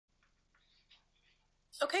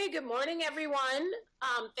Okay, good morning, everyone.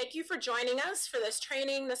 Thank you for joining us for this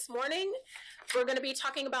training this morning. We're going to be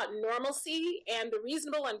talking about normalcy and the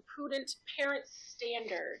reasonable and prudent parent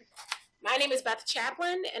standard. My name is Beth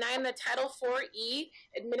Chaplin, and I am the Title IV-E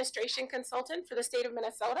Administration Consultant for the state of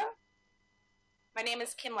Minnesota. My name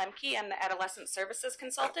is Kim Lemke. I'm the Adolescent Services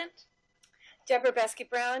Consultant. Deborah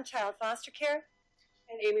Besky-Brown, Child Foster Care.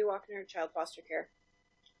 And Amy Walkner, Child Foster Care.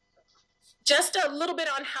 Just a little bit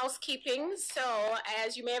on housekeeping. So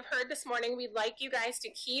as you may have heard this morning, we'd like you guys to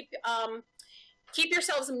keep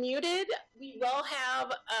yourselves muted. We will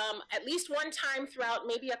have at least one time throughout,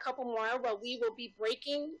 maybe a couple more, where we will be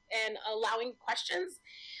breaking and allowing questions.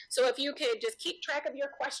 So if you could just keep track of your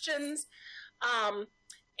questions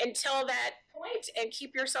until that point and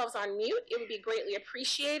keep yourselves on mute, it would be greatly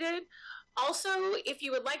appreciated. Also, if you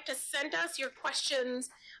would like to send us your questions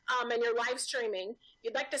and your live streaming,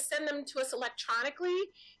 you'd like to send them to us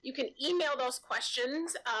electronically, you can email those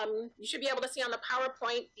questions. You should be able to see on the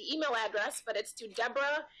PowerPoint the email address, but it's to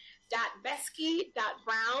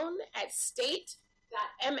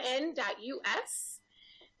deborah.besky.brown@state.mn.us.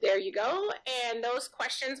 There you go. And those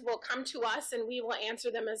questions will come to us and we will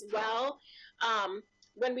answer them as well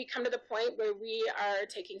when we come to the point where we are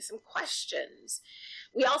taking some questions.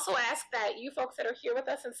 We also ask that you folks that are here with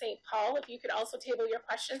us in St. Paul, if you could also table your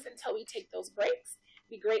questions until we take those breaks,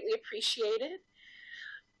 be greatly appreciated.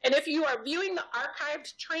 And if you are viewing the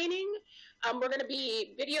archived training, we're going to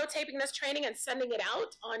be videotaping this training and sending it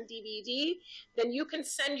out on DVD. Then you can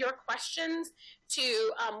send your questions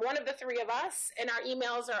to one of the three of us, and our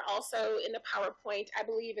emails are also in the PowerPoint, I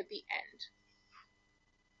believe, at the end.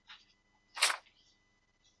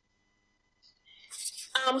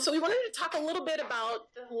 So we wanted to talk a little bit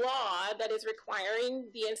about the law that is requiring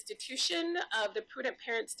the institution of the Prudent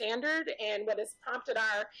Parent Standard and what has prompted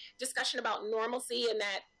our discussion about normalcy in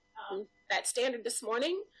that standard this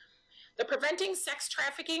morning. The Preventing Sex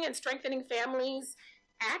Trafficking and Strengthening Families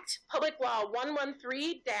Act, Public Law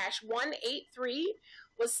 113-183,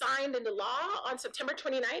 was signed into law on September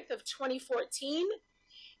 29th of 2014.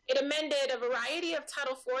 It amended a variety of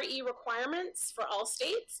Title IV-E requirements for all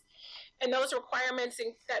states. And those requirements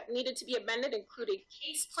that needed to be amended included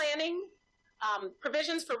case planning,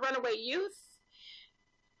 provisions for runaway youth,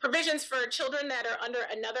 provisions for children that are under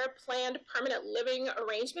another planned permanent living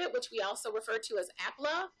arrangement, which we also refer to as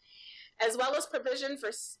APLA, as well as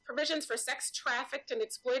provisions for sex trafficked and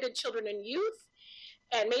exploited children and youth,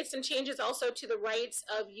 and made some changes also to the rights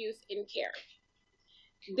of youth in care.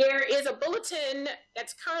 There is a bulletin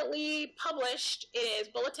that's currently published. It is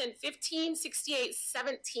Bulletin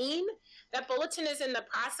 156817. That bulletin is in the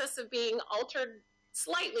process of being altered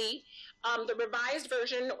slightly. The revised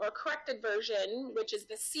version or corrected version, which is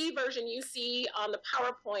the C version you see on the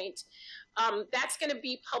PowerPoint, that's going to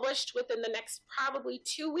be published within the next probably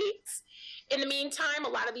 2 weeks. In the meantime, a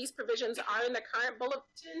lot of these provisions are in the current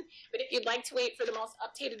bulletin, but if you'd like to wait for the most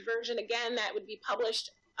updated version, again, that would be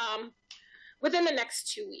published within the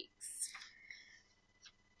next 2 weeks.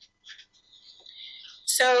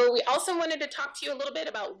 So we also wanted to talk to you a little bit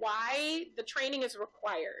about why the training is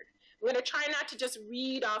required. We're going to try not to just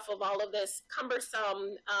read off of all of this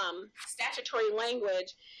cumbersome statutory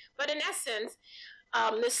language, but in essence,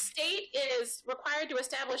 the state is required to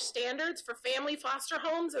establish standards for family foster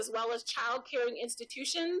homes as well as child caring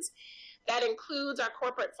institutions. That includes our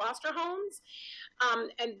corporate foster homes.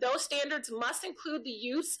 And those standards must include the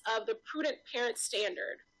use of the Prudent Parent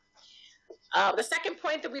Standard. The second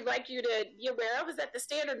point that we'd like you to be aware of is that the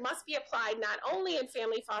standard must be applied not only in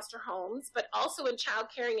family foster homes, but also in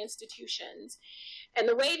child caring institutions. And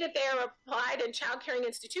the way that they are applied in child caring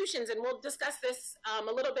institutions, and we'll discuss this a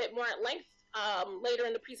little bit more at length later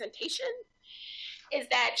in the presentation, is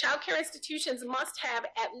that child care institutions must have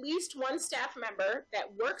at least one staff member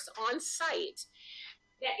that works on site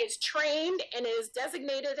that is trained and is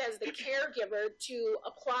designated as the caregiver to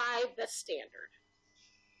apply the standard.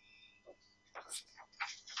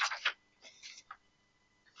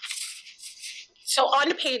 So on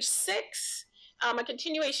to page 6, a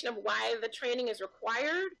continuation of why the training is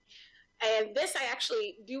required. And this I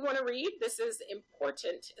actually do want to read. This is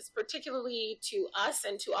important, it's particularly to us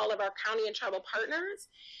and to all of our county and tribal partners.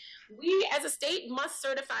 We as a state must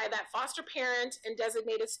certify that foster parent and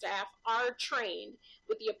designated staff are trained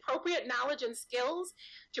with the appropriate knowledge and skills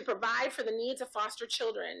to provide for the needs of foster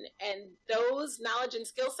children. And those knowledge and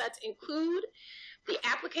skill sets include the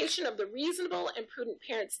application of the reasonable and prudent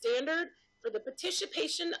parent standard for the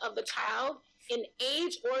participation of the child in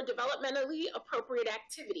age or developmentally appropriate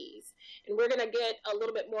activities. And we're going to get a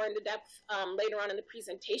little bit more into depth later on in the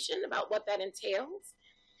presentation about what that entails.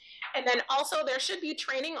 And then also there should be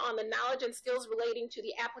training on the knowledge and skills relating to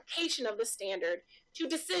the application of the standard to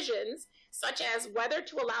decisions, such as whether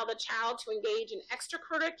to allow the child to engage in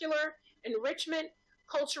extracurricular, enrichment,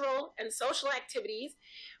 cultural, and social activities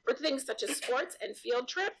for things such as sports and field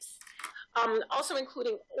trips, also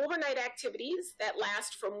including overnight activities that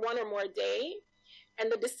last from 1 or more days,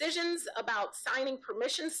 and the decisions about signing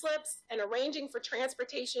permission slips and arranging for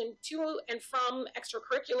transportation to and from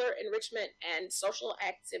extracurricular, enrichment, and social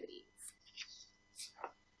activities.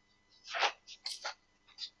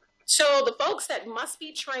 So the folks that must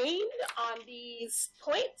be trained on these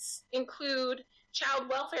points include child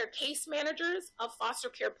welfare case managers of foster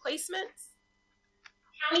care placements,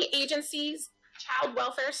 county agencies, child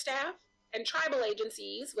welfare staff, and tribal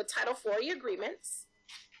agencies with Title 40 agreements,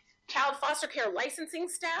 child foster care licensing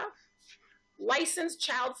staff, licensed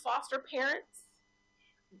child foster parents,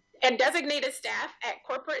 and designated staff at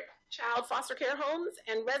corporate child foster care homes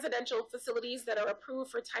and residential facilities that are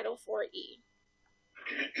approved for Title 4E.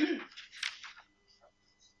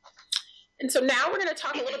 And so now we're going to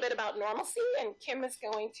talk a little bit about normalcy, and Kim is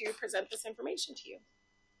going to present this information to you.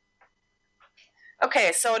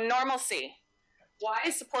 Okay, so normalcy. Why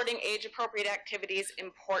is supporting age-appropriate activities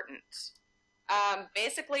important?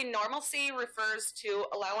 Basically, normalcy refers to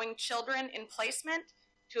allowing children in placement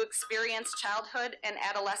to experience childhood and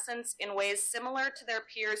adolescence in ways similar to their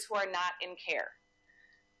peers who are not in care.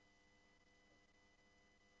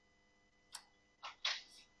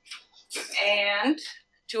 And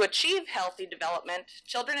to achieve healthy development,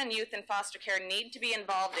 children and youth in foster care need to be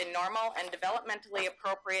involved in normal and developmentally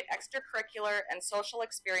appropriate extracurricular and social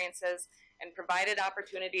experiences and provided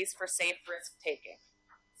opportunities for safe risk-taking.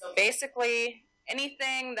 So basically,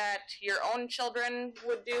 anything that your own children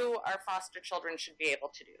would do, our foster children should be able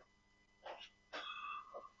to do.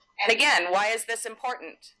 And again, why is this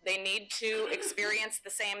important? They need to experience the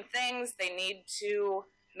same things. They need to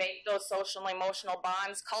make those social and emotional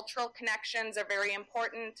bonds. Cultural connections are very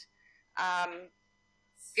important.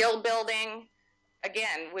 Skill building.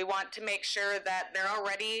 Again, we want to make sure that they're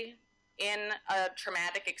already in a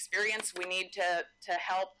traumatic experience. We need to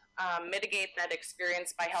help mitigate that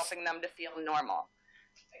experience by helping them to feel normal.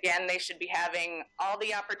 Again, they should be having all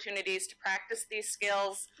the opportunities to practice these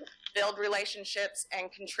skills, build relationships,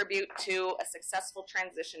 and contribute to a successful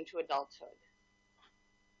transition to adulthood.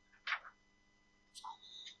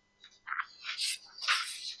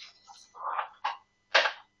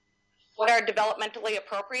 What are developmentally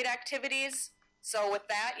appropriate activities? So with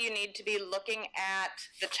that, you need to be looking at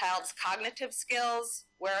the child's cognitive skills.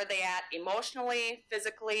 Where are they at emotionally,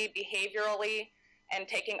 physically, behaviorally, and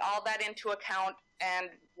taking all that into account and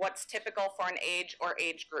what's typical for an age or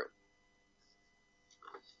age group.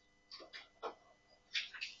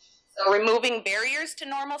 So removing barriers to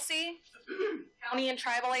normalcy. County and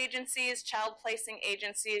tribal agencies, child placing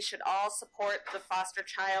agencies should all support the foster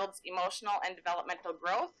child's emotional and developmental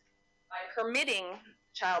growth by permitting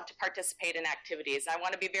child to participate in activities. I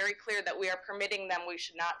want to be very clear that we are permitting them. We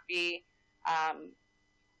should not be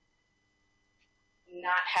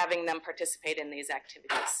not having them participate in these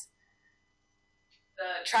activities.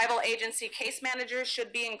 The tribal agency case managers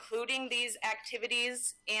should be including these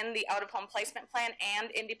activities in the out-of-home placement plan and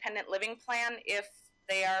independent living plan if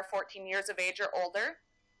they are 14 years of age or older.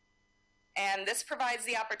 And this provides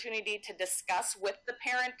the opportunity to discuss with the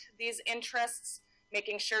parent these interests,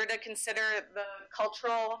 making sure to consider the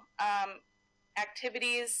cultural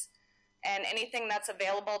activities and anything that's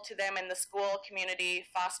available to them in the school, community,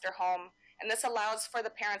 foster home. And this allows for the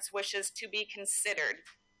parents' wishes to be considered.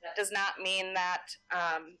 That does not mean that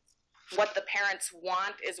what the parents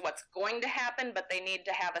want is what's going to happen, but they need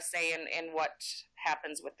to have a say in what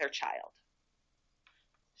happens with their child.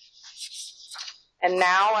 And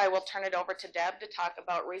now I will turn it over to Deb to talk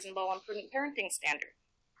about reasonable and prudent parenting standard.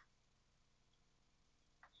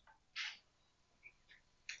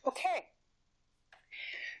 Okay.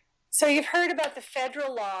 So you've heard about the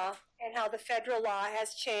federal law and how the federal law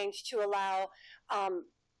has changed to allow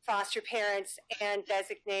foster parents and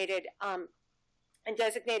designated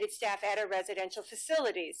staff at our residential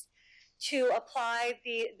facilities to apply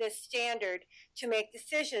the standard to make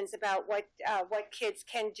decisions about what kids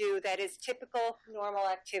can do that is typical normal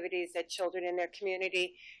activities that children in their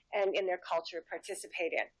community and in their culture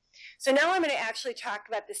participate in. So now I'm going to actually talk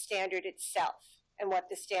about the standard itself and what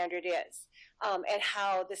the standard is and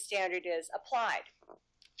how the standard is applied.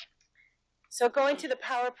 So going to the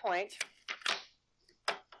PowerPoint.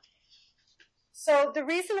 So the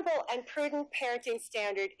reasonable and prudent parenting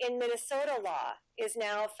standard in Minnesota law is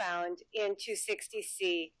now found in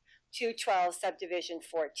 260C 212 subdivision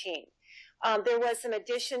 14. There was some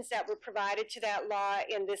additions that were provided to that law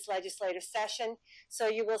in this legislative session, so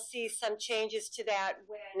you will see some changes to that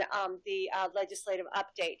when the legislative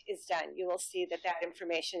update is done. You will see that that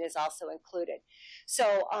information is also included.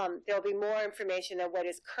 So there will be more information than what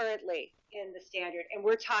is currently in the standard, and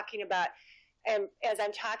we're talking about, and as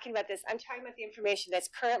I'm talking about this, I'm talking about the information that's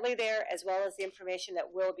currently there as well as the information that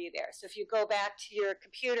will be there. So if you go back to your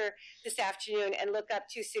computer this afternoon and look up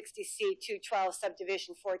 260C 212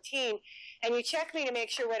 subdivision 14, and you check me to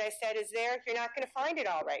make sure what I said is there, you're not going to find it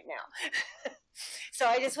all right now. So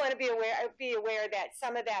I just want to be aware that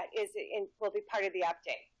some of that will be part of the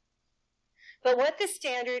update. But what the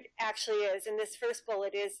standard actually is, and this first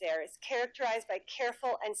bullet is there, is characterized by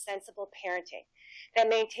careful and sensible parenting that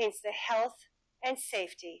maintains the health and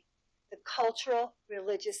safety, the cultural,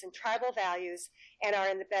 religious, and tribal values, and are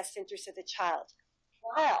in the best interest of the child.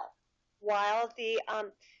 While the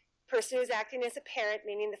person who's acting as a parent,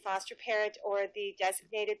 meaning the foster parent or the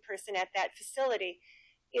designated person at that facility,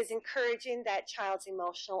 is encouraging that child's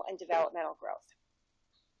emotional and developmental growth.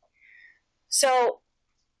 So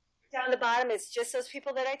down the bottom is just those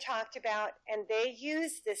people that I talked about, and they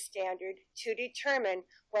use this standard to determine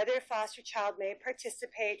whether a foster child may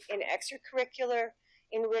participate in extracurricular,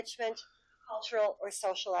 enrichment, cultural, or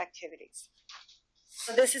social activities.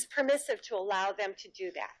 So this is permissive to allow them to do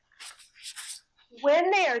that. When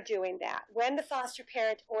they are doing that, when the foster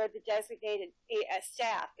parent or the designated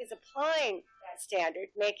staff is applying that standard,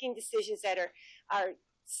 making decisions that are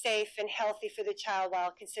safe and healthy for the child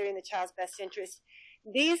while considering the child's best interest,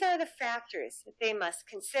 these are the factors that they must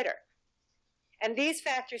consider. And these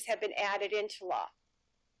factors have been added into law.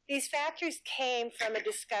 These factors came from a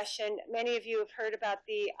discussion. Many of you have heard about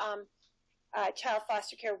the child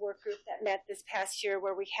foster care work group that met this past year,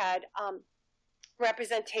 where we had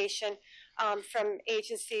representation from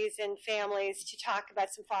agencies and families to talk about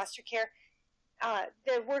some foster care.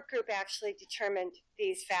 The work group actually determined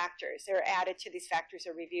these factors. They were added to these factors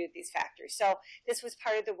or reviewed these factors. So this was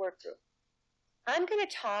part of the work group. I'm going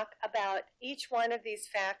to talk about each one of these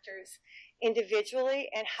factors individually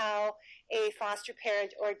and how a foster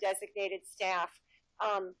parent or designated staff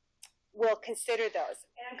will consider those.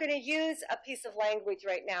 And I'm going to use a piece of language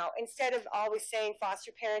right now. Instead of always saying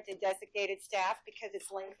foster parent and designated staff because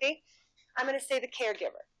it's lengthy, I'm going to say the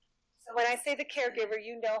caregiver. So when I say the caregiver,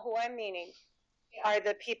 you know who I'm meaning. Are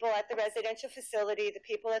the people at the residential facility, the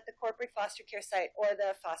people at the corporate foster care site, or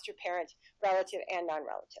the foster parent, relative and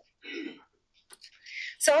non-relative.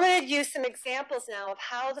 So I'm going to use some examples now of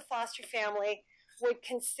how the foster family would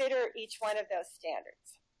consider each one of those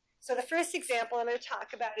standards. So the first example I'm going to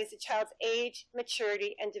talk about is a child's age,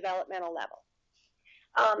 maturity, and developmental level.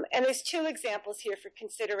 And there's two examples here for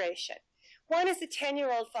consideration. One is a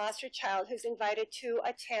 10-year-old foster child who's invited to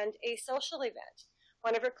attend a social event.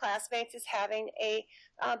 One of her classmates is having a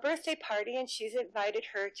birthday party, and she's invited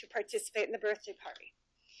her to participate in the birthday party.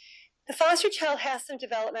 The foster child has some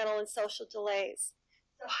developmental and social delays.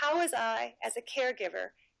 So how as I, as a caregiver,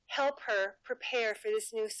 help her prepare for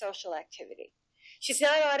this new social activity? She's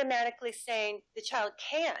not automatically saying the child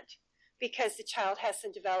can't because the child has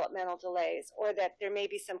some developmental delays or that there may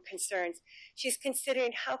be some concerns. She's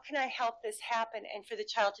considering, how can I help this happen and for the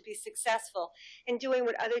child to be successful in doing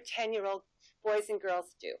what other 10-year-old boys and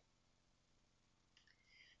girls do.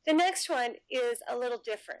 The next one is a little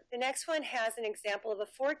different. The next one has an example of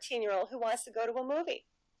a 14-year-old who wants to go to a movie.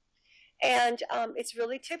 And it's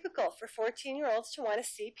really typical for 14-year-olds to want to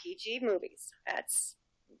see PG movies. That's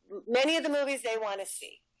many of the movies they want to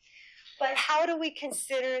see. But how do we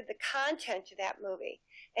consider the content of that movie?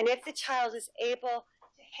 And if the child is able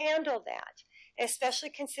to handle that,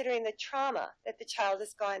 especially considering the trauma that the child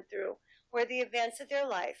has gone through, or the events of their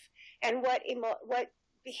life, and what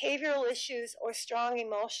behavioral issues or strong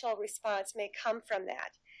emotional response may come from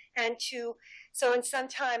that. And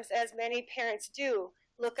sometimes, as many parents do,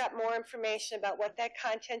 look up more information about what that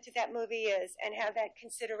content of that movie is and have that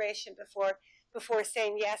consideration before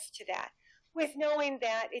saying yes to that, with knowing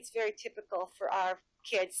that it's very typical for our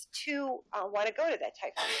kids to want to go to that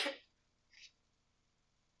type of movie.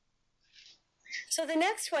 So the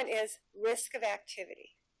next one is risk of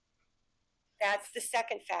activity. That's the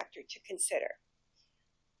second factor to consider.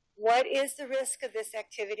 What is the risk of this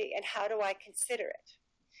activity and how do I consider it?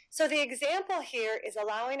 So the example here is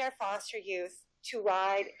allowing our foster youth to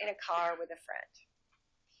ride in a car with a friend.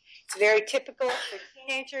 It's very typical for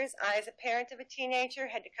teenagers. I, as a parent of a teenager,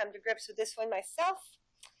 had to come to grips with this one myself.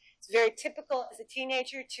 It's very typical as a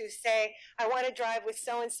teenager to say, I want to drive with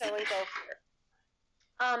so-and-so and go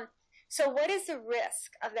here. So what is the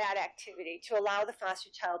risk of that activity to allow the foster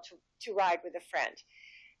child to ride with a friend?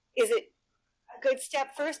 Is it a good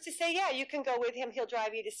step first to say, yeah, you can go with him. He'll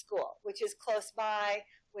drive you to school, which is close by,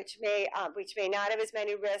 which may not have as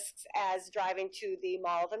many risks as driving to the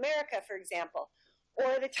Mall of America, for example,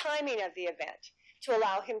 or the timing of the event to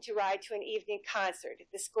allow him to ride to an evening concert.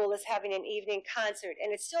 If the school is having an evening concert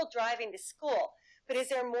and it's still driving to school, but is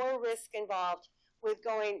there more risk involved with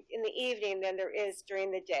going in the evening than there is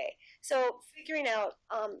during the day? So figuring out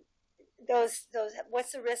those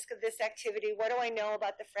what's the risk of this activity? What do I know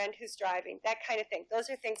about the friend who's driving? That kind of thing. Those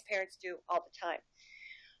are things parents do all the time.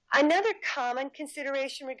 Another common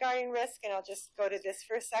consideration regarding risk, and I'll just go to this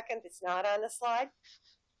for a second, it's not on the slide.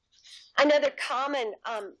 Another common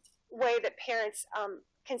way that parents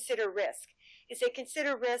consider risk is they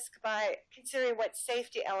consider risk by considering what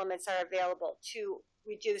safety elements are available to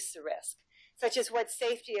reduce the risk, such as what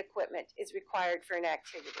safety equipment is required for an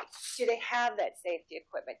activity. Do they have that safety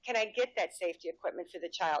equipment? Can I get that safety equipment for the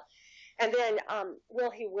child? And then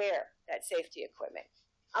will he wear that safety equipment?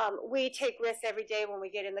 We take risks every day when we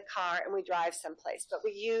get in the car and we drive someplace, but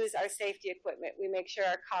we use our safety equipment. We make sure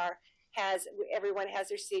our car everyone has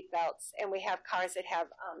their seat belts, and we have cars that have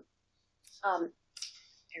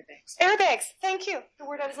Airbags. Airbags, thank you, the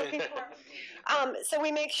word I was looking for. So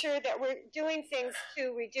we make sure that we're doing things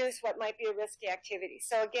to reduce what might be a risky activity.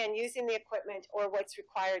 So again, using the equipment or what's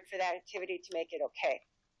required for that activity to make it okay,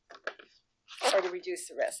 or to reduce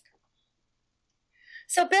the risk.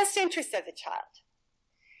 So best interest of the child.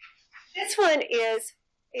 This one is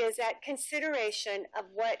that consideration of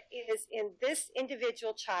what is in this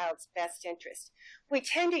individual child's best interest. We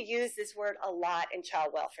tend to use this word a lot in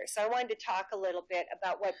child welfare, so I wanted to talk a little bit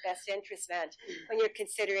about what best interest meant when you're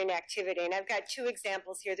considering activity. And I've got two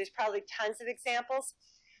examples here. There's probably tons of examples.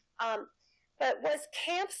 But was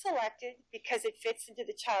camp selected because it fits into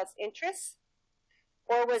the child's interests?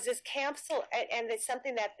 Or was this camp and it's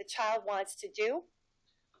something that the child wants to do?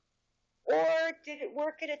 Or did it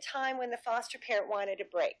work at a time when the foster parent wanted a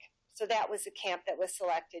break? So that was the camp that was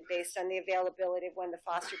selected based on the availability of when the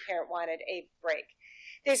foster parent wanted a break.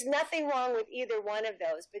 There's nothing wrong with either one of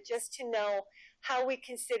those, but just to know how we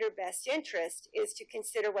consider best interest is to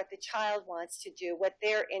consider what the child wants to do, what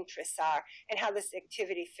their interests are, and how this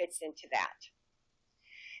activity fits into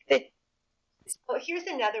that. So here's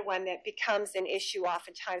another one that becomes an issue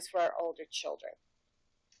oftentimes for our older children.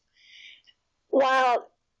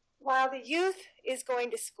 While the youth is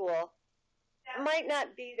going to school, that might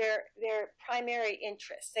not be their primary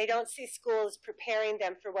interest. They don't see school as preparing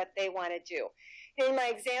them for what they want to do. In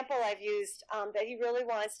my example, I've used that he really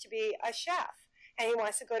wants to be a chef, and he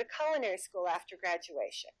wants to go to culinary school after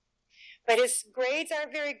graduation. But his grades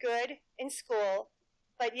aren't very good in school,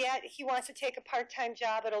 but yet he wants to take a part-time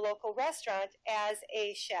job at a local restaurant as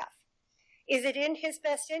a chef. Is it in his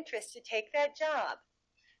best interest to take that job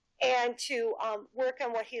and to work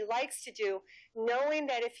on what he likes to do, knowing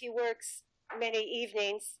that if he works many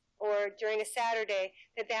evenings or during a Saturday,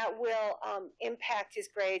 that will impact his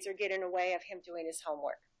grades or get in the way of him doing his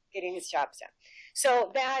homework, getting his jobs done?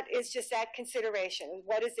 So that is just that consideration.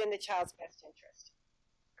 What is in the child's best interest?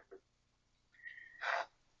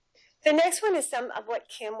 The next one is some of what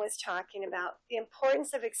Kim was talking about, the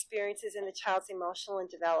importance of experiences in the child's emotional and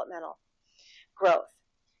developmental growth.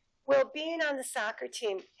 Will being on the soccer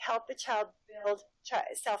team help the child build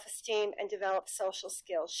self-esteem and develop social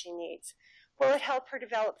skills she needs? Will it help her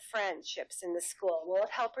develop friendships in the school? Will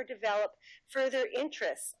it help her develop further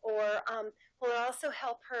interests? Or will it also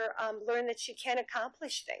help her learn that she can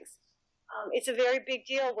accomplish things? It's a very big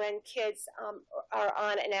deal when kids are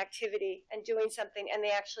on an activity and doing something and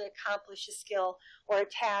they actually accomplish a skill or a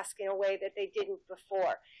task in a way that they didn't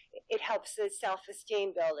before. It helps the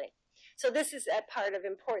self-esteem building. So this is a part of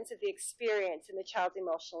importance of the experience in the child's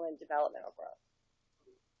emotional and developmental growth.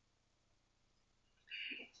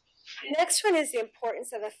 The next one is the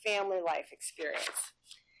importance of a family life experience.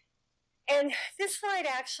 And this slide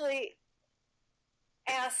actually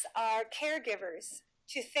asks our caregivers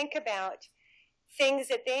to think about things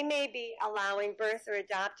that they may be allowing birth or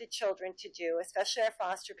adopted children to do, especially our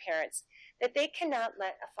foster parents, that they cannot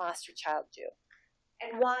let a foster child do.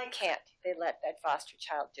 And why can't they let that foster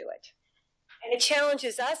child do it? And it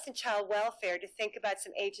challenges us in child welfare to think about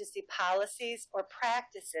some agency policies or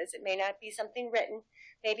practices. It may not be something written,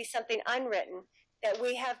 maybe something unwritten, that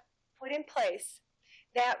we have put in place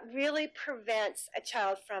that really prevents a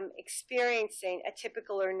child from experiencing a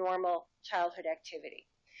typical or normal childhood activity.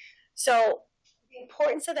 So the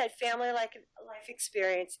importance of that family life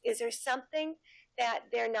experience, is there something that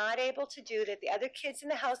they're not able to do that the other kids in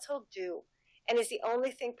the household do, and is the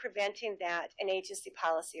only thing preventing that an agency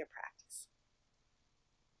policy or practice?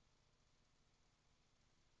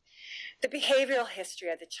 The behavioral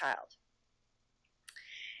history of the child.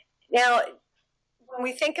 Now, when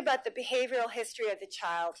we think about the behavioral history of the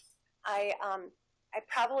child, I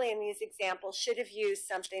probably in these examples should have used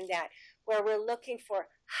something that where we're looking for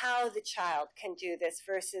how the child can do this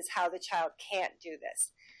versus how the child can't do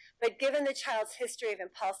this. But given the child's history of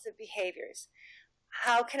impulsive behaviors,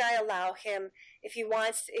 how can I allow him, if you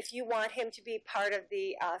want him to be part of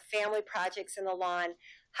the family projects in the lawn,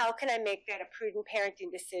 how can I make that a prudent parenting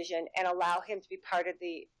decision and allow him to be part of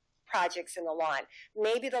the projects in the lawn?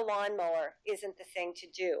 Maybe the lawnmower isn't the thing to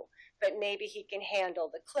do, but maybe he can handle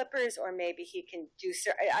the clippers, or maybe he can do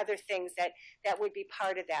other things that would be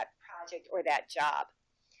part of that project or that job.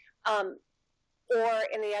 Or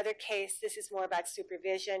in the other case, this is more about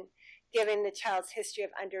supervision, given the child's history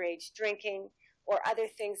of underage drinking or other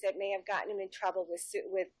things that may have gotten him in trouble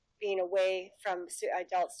with being away from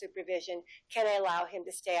adult supervision. Can I allow him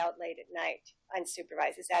to stay out late at night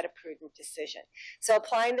unsupervised? Is that a prudent decision? So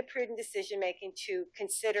applying the prudent decision making to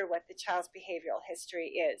consider what the child's behavioral history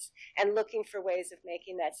is and looking for ways of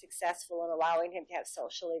making that successful and allowing him to have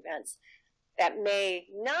social events that may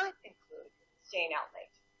not include staying out late.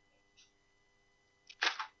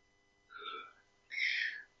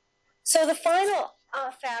 So the final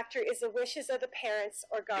factor is the wishes of the parents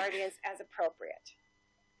or guardians as appropriate.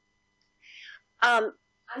 I'm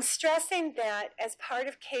stressing that as part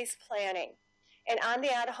of case planning and on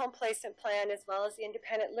the out-of-home placement plan as well as the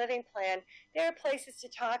independent living plan, there are places to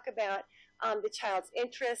talk about the child's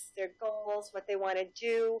interests, their goals, what they want to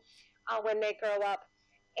do when they grow up,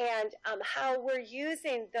 and how we're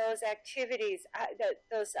using those activities,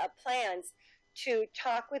 those plans to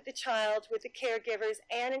talk with the child, with the caregivers,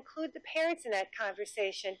 and include the parents in that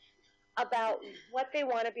conversation about what they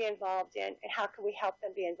want to be involved in and how can we help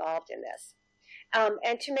them be involved in this.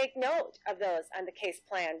 And to make note of those on the case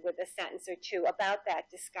plan with a sentence or two about that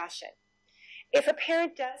discussion. If a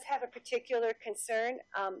parent does have a particular concern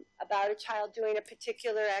about a child doing a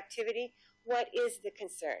particular activity, what is the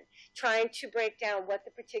concern? Trying to break down what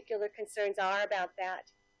the particular concerns are about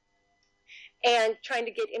that, and trying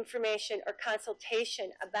to get information or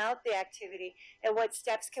consultation about the activity and what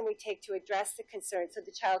steps can we take to address the concern so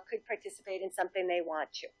the child could participate in something they want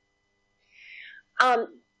to.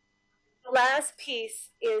 The last piece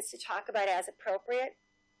is to talk about as appropriate,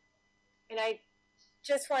 and I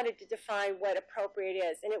just wanted to define what appropriate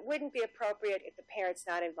is, and it wouldn't be appropriate if the parent's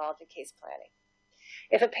not involved in case planning.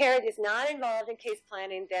 If a parent is not involved in case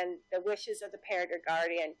planning, then the wishes of the parent or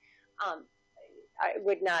guardian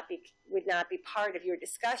would not be part of your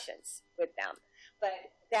discussions with them. But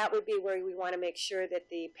that would be where we want to make sure that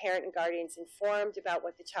the parent and guardian is informed about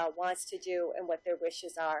what the child wants to do and what their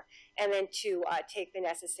wishes are, and then to take the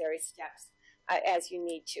necessary steps as you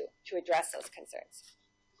need to address those concerns.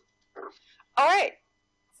 All right.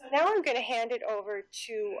 So now I'm going to hand it over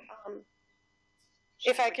to,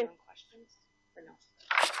 if I can. Questions or no?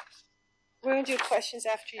 We're going to do questions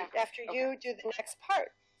after you do the next part.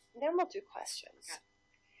 And then we'll do questions. Okay.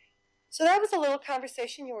 So that was a little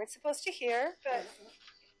conversation you weren't supposed to hear, but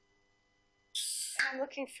I'm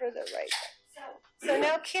looking for the right one. So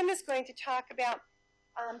now Kim is going to talk about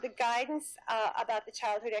the guidance about the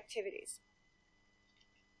childhood activities.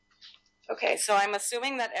 Okay, so I'm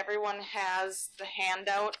assuming that everyone has the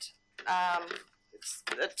handout. It's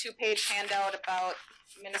a 2-page handout about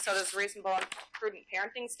Minnesota's Reasonable and Prudent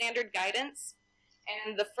Parenting Standard guidance.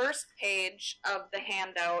 And the first page of the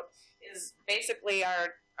handout is basically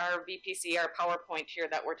our VPC, our PowerPoint here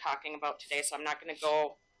that we're talking about today, so I'm not going to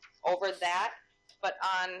go over that. But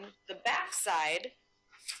on the back side,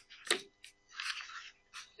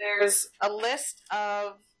 there's a list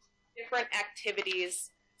of different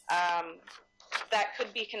activities that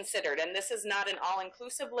could be considered. And this is not an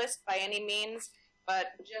all-inclusive list by any means,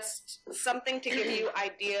 but just something to give you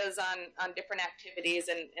ideas on different activities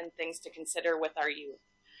and things to consider with our youth.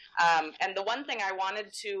 And the one thing I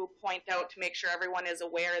wanted to point out to make sure everyone is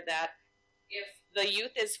aware that if the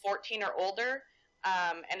youth is 14 or older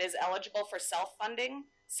and is eligible for self-funding,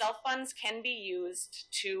 self-funds can be used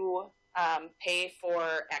to pay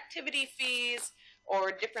for activity fees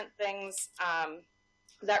or different things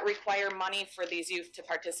that require money for these youth to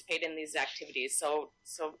participate in these activities. So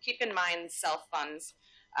keep in mind self-funds.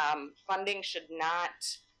 Funding should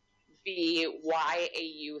not be why a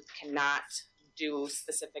youth cannot do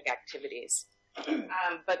specific activities.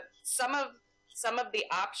 But some of the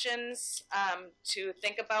options to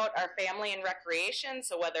think about are family and recreation.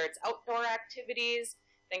 So whether it's outdoor activities,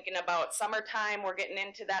 thinking about summertime, we're getting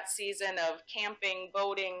into that season of camping,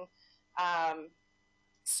 boating,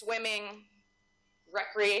 swimming,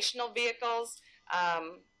 recreational vehicles,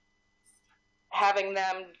 having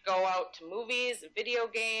them go out to movies, video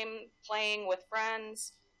game, playing with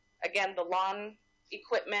friends, Again, the lawn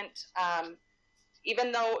equipment,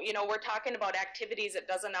 even though, you know, we're talking about activities, it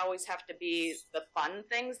doesn't always have to be the fun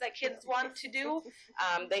things that kids want to do.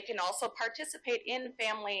 They can also participate in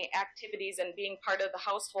family activities and being part of the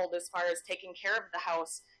household as far as taking care of the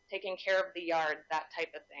house, taking care of the yard, that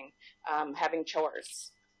type of thing, having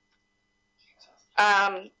chores.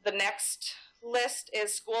 The next list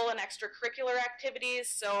is school and extracurricular activities.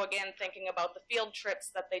 So again, thinking about the field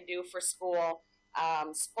trips that they do for school,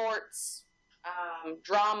 sports,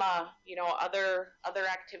 drama, you know, other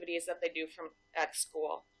activities that they do at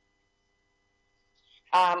school.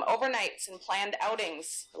 Overnights and planned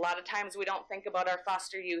outings. A lot of times we don't think about our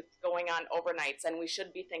foster youth going on overnights, and we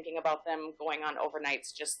should be thinking about them going on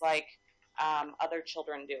overnights just like other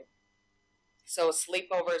children do. So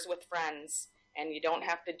sleepovers with friends, and you don't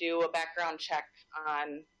have to do a background check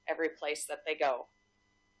on every place that they go.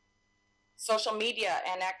 Social media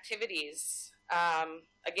and activities.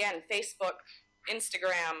 Again, Facebook,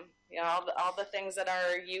 Instagram, you know, all the things that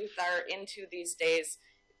our youth are into these days,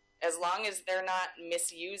 as long as they're not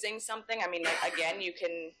misusing something. I mean, again, you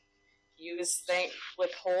can use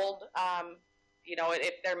withhold, you know,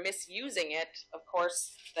 if they're misusing it, of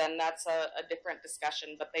course, then that's a different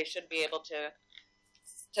discussion, but they should be able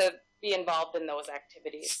to be involved in those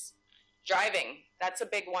activities. Driving, that's a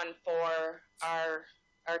big one for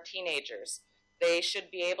our teenagers. They should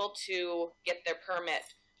be able to get their permit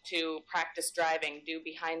to practice driving, do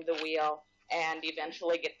behind the wheel, and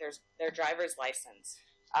eventually get their driver's license.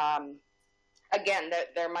 Again,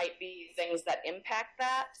 there might be things that impact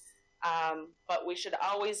that, but we should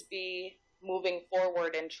always be moving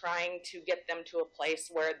forward and trying to get them to a place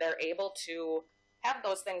where they're able to have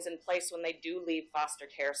those things in place when they do leave foster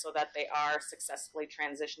care so that they are successfully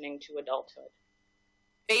transitioning to adulthood.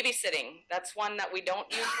 Babysitting, that's one that we don't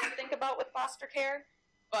usually think about with foster care,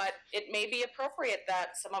 but it may be appropriate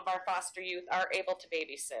that some of our foster youth are able to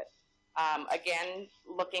babysit. Again,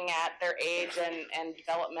 looking at their age and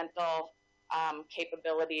developmental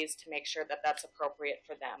capabilities to make sure that that's appropriate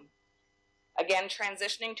for them. Again,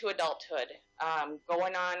 transitioning to adulthood,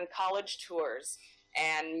 going on college tours,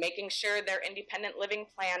 and making sure their independent living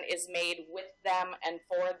plan is made with them and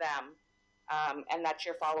for them, and that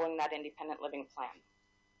you're following that independent living plan.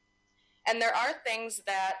 And there are things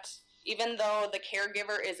that, even though the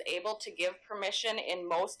caregiver is able to give permission in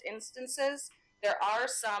most instances, there are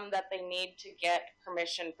some that they need to get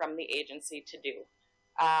permission from the agency to do.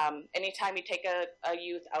 Anytime you take a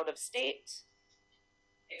youth out of state,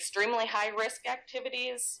 extremely high risk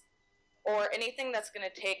activities, or anything that's going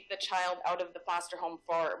to take the child out of the foster home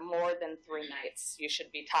for more than 3 nights, you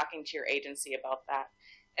should be talking to your agency about that.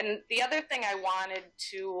 And the other thing I wanted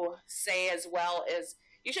to say as well is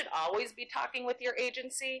you should always be talking with your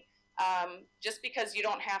agency. Just because you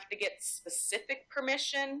don't have to get specific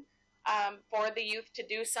permission for the youth to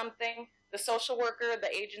do something, the social worker,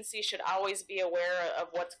 the agency should always be aware of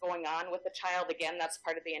what's going on with the child. Again, that's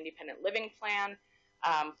part of the independent living plan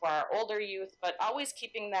for our older youth, but always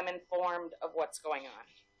keeping them informed of what's going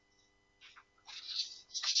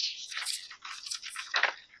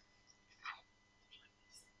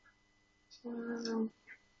on.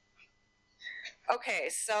 Okay,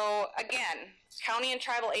 so again, county and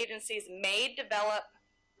tribal agencies may develop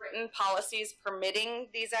written policies permitting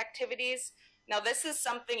these activities. Now, this is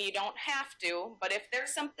something you don't have to, but if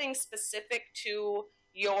there's something specific to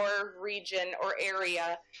your region or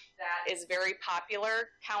area that is very popular,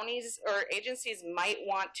 counties or agencies might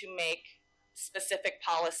want to make specific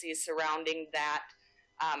policies surrounding that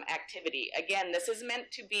activity. Again, this is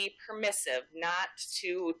meant to be permissive, not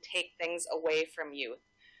to take things away from youth.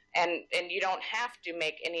 And you don't have to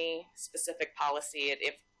make any specific policy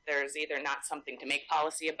if there's either not something to make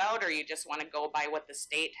policy about, or you just want to go by what the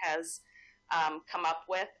state has come up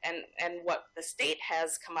with. And what the state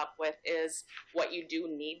has come up with is what you do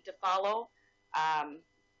need to follow.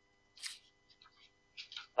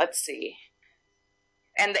 Let's see.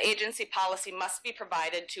 And the agency policy must be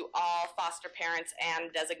provided to all foster parents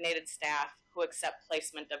and designated staff who accept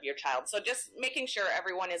placement of your child. So just making sure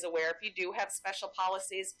everyone is aware, if you do have special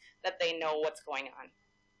policies, that they know what's going on.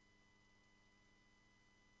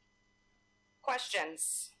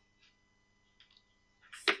 Questions?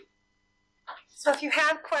 So if you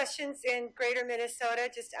have questions in Greater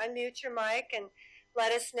Minnesota, just unmute your mic and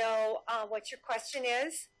let us know what your question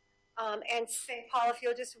is. And St. Paul, if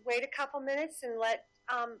you'll just wait a couple minutes and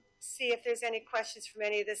see if there's any questions from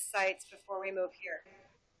any of the sites before we move here.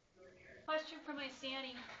 Question from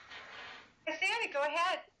Isani. Isani, go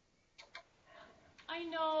ahead. I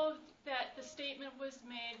know that the statement was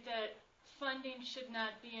made that funding should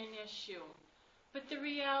not be an issue, but the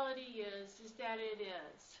reality is that it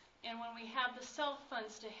is. and when we have the self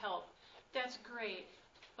funds to help, that's great.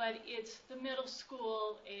 But it's the middle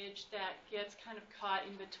school age that gets kind of caught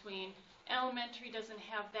in between. Elementary doesn't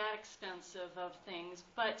have that expensive of things,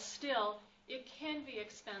 but still, it can be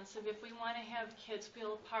expensive if we want to have kids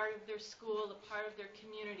feel a part of their school, a part of their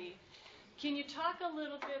community. Can you talk a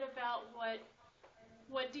little bit about what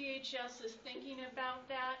DHS is thinking about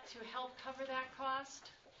that to help cover that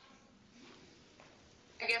cost?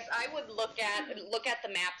 I guess I would look at the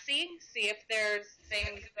MAPC, see if there's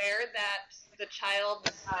things there that the child,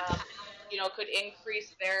 could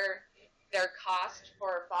increase their cost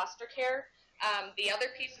for foster care. The other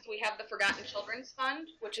piece is we have the Forgotten Children's Fund,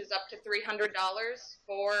 which is up to $300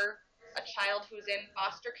 for a child who's in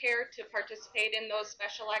foster care to participate in those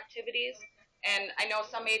special activities. And I know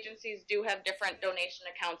some agencies do have different donation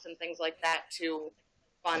accounts and things like that to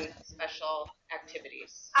fund special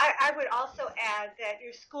activities. I would also add that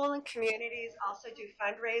your school and communities also do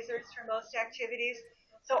fundraisers for most activities.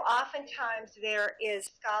 So oftentimes there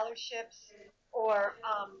is scholarships or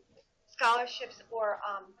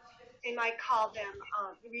they might call them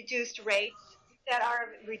reduced rates that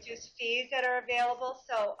are reduced fees that are available.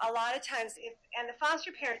 So a lot of times, and the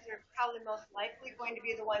foster parents are probably most likely going to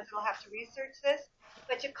be the ones who will have to research this,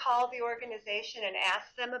 but you call the organization and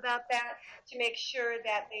ask them about that to make sure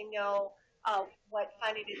that they know what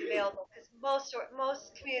funding is available. Because most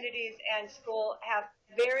communities and school have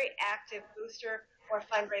very active booster or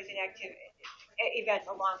fundraising events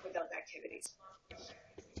along with those activities.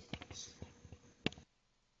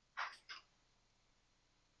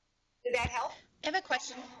 Did that help? I have a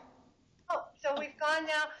question. Oh, so we've gone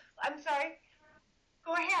now. I'm sorry.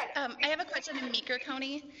 Go ahead. I have a question in Meeker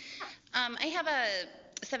County. I have a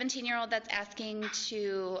 17-year-old that's asking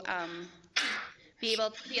to be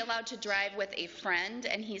allowed to drive with a friend,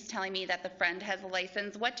 and he's telling me that the friend has a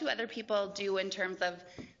license. What do other people do in terms of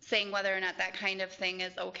saying whether or not that kind of thing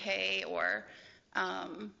is okay, or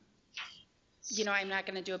I'm not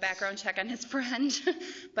going to do a background check on his friend,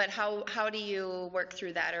 but how do you work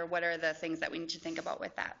through that, or what are the things that we need to think about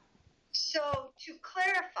with that? So to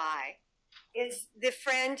clarify, is the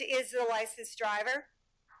friend is the licensed driver?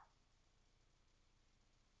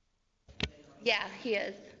 Yeah, he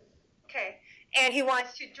is. Okay. And he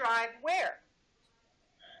wants to drive where?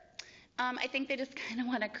 I think they just kind of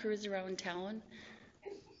want to cruise around town.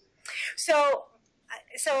 So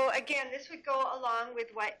again, this would go along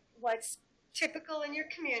with what's typical in your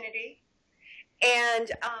community,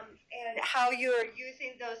 and how you're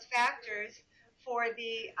using those factors for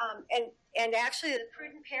the and actually the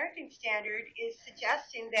prudent parenting standard is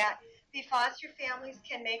suggesting that the foster families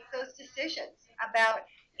can make those decisions about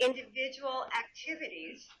individual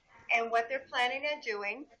activities and what they're planning on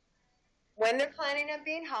doing, when they're planning on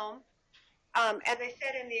being home. As I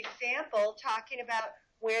said in the example, talking about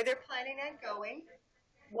where they're planning on going,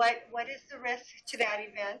 what is the risk to that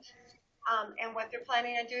event, and what they're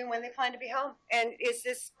planning on doing when they plan to be home. And is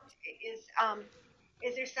there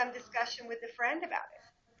some discussion with a friend about it?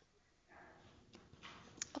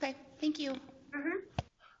 Okay, thank you. Mm-hmm.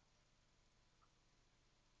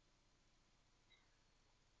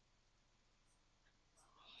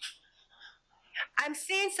 I'm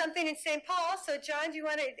seeing something in St. Paul. So, John, do you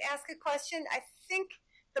want to ask a question? I think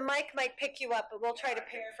the mic might pick you up, but we'll try to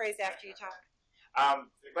paraphrase after you talk.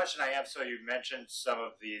 The question I have, so you mentioned some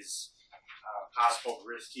of these possible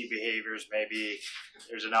risky behaviors. Maybe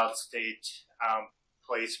there's an outstate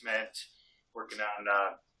placement, working on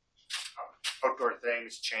outdoor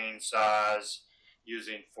things, chainsaws,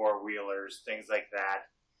 using four-wheelers, things like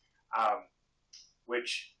that,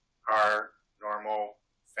 which are normal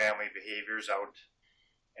family behaviors out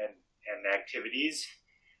and activities.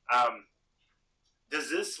 Does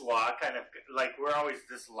this law kind of, like, we're always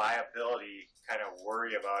this liability kind of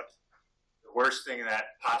worry about the worst thing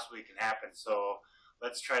that possibly can happen, so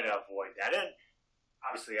let's try to avoid that. And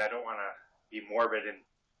obviously I don't want to be morbid,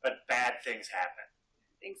 but bad things happen.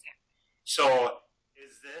 So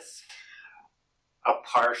is this a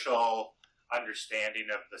partial understanding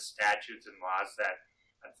of the statutes and laws that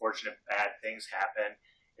unfortunate bad things happen?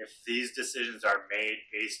 If these decisions are made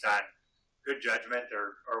based on good judgment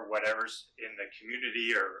or whatever's in the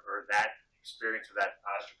community or that experience of that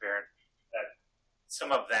foster parent, that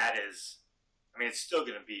some of that is, I mean, it's still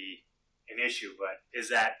going to be an issue, but is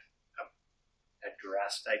that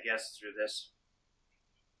addressed, I guess, through this?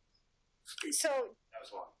 So that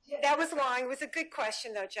was long. That was long. It was a good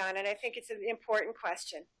question, though, John, and I think it's an important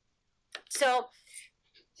question. So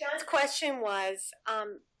John's question was,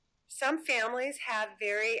 some families have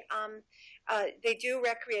they do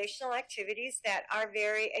recreational activities that are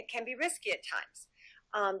it can be risky at times.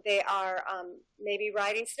 They are maybe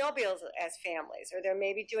riding snowmobiles as families, or they're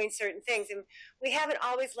maybe doing certain things. And we haven't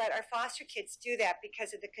always let our foster kids do that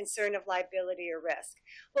because of the concern of liability or risk.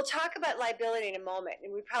 We'll talk about liability in a moment,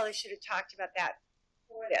 and we probably should have talked about that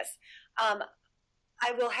for this.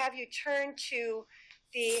 I will have you turn to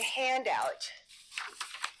the handout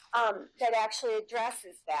that actually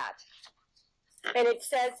addresses that. And it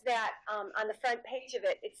says that on the front page of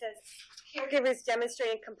it, it says, caregivers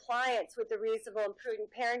demonstrating compliance with the reasonable and prudent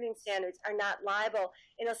parenting standards are not liable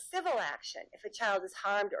in a civil action if a child is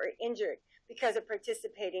harmed or injured because of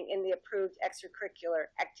participating in the approved extracurricular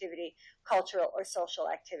activity, cultural or social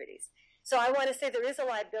activities. So I want to say there is a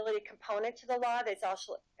liability component to the law that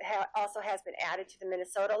also has been added to the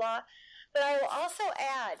Minnesota law. But I will also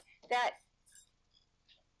add that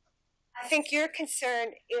I think your concern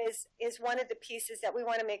is one of the pieces that we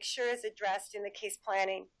want to make sure is addressed in the case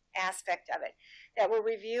planning aspect of it, that we're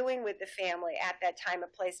reviewing with the family at that time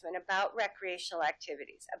of placement about recreational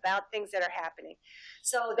activities, about things that are happening,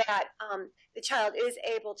 so that the child is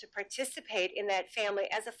able to participate in that family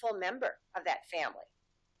as a full member of that family,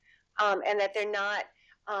 and that they're not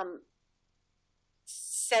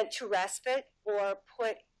sent to respite or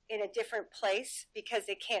put in a different place because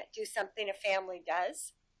they can't do something a family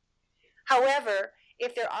does. However,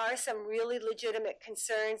 if there are some really legitimate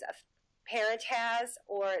concerns a parent has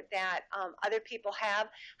or that other people have,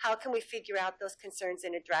 how can we figure out those concerns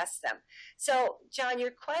and address them? So, John,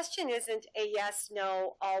 your question isn't a yes,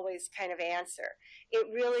 no, always kind of answer. It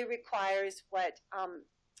really requires what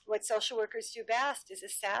social workers do best is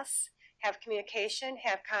assess, have communication,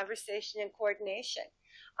 have conversation and coordination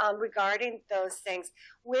regarding those things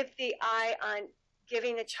with the eye on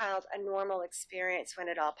giving a child a normal experience when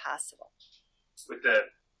at all possible. With the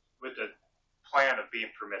plan of being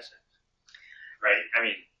permissive, right? I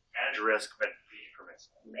mean, manage risk, but being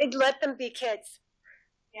permissive. Let them be kids.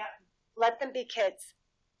 Yeah, let them be kids.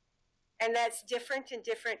 And that's different and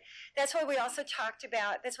different. That's why we also talked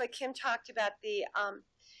about, that's why Kim talked about the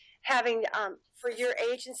having, for your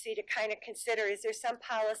agency to kind of consider, is there some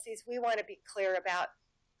policies we want to be clear about?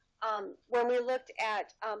 When we looked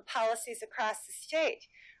at policies across the state,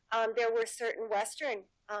 there were certain Western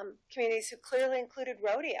communities who clearly included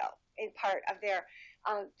rodeo in part of their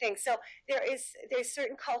thing. So there's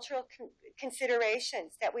certain cultural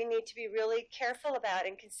considerations that we need to be really careful about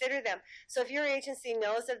and consider them. So if your agency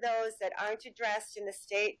knows of those that aren't addressed in the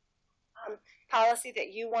state policy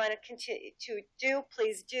that you want to continue to do,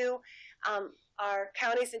 please do. Our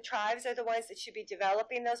counties and tribes are the ones that should be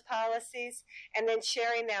developing those policies and then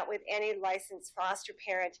sharing that with any licensed foster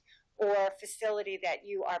parent or facility that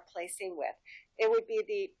you are placing with. It would be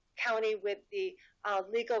the county with the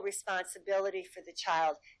legal responsibility for the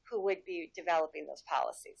child who would be developing those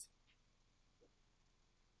policies.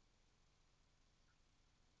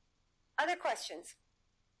 Other questions?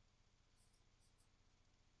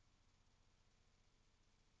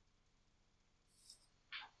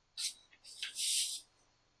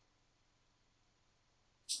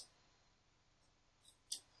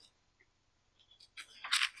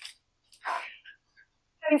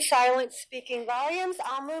 Silence speaking volumes.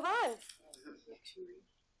 I'll move on.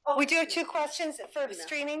 Oh, we do have two questions for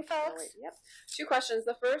streaming folks. Yep. Two questions.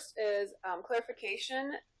 The first is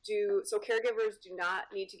clarification. So caregivers do not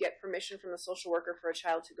need to get permission from the social worker for a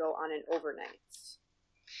child to go on an overnight?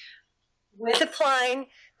 With applying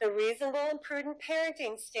the reasonable and prudent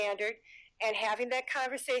parenting standard and having that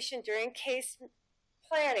conversation during case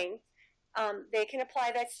planning, they can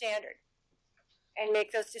apply that standard and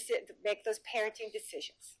make those parenting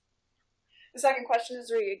decisions. The second question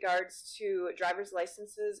is in regards to driver's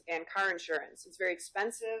licenses and car insurance. It's very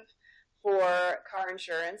expensive for car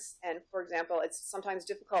insurance, and for example, it's sometimes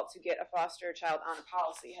difficult to get a foster child on a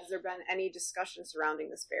policy. Has there been any discussion surrounding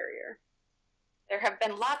this barrier? There have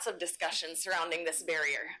been lots of discussions surrounding this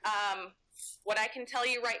barrier. What I can tell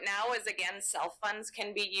you right now is, again, self funds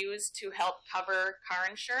can be used to help cover car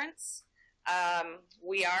insurance.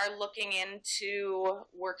 We are looking into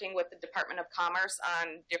working with the Department of Commerce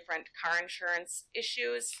on different car insurance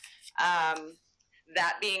issues.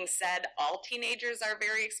 That being said, all teenagers are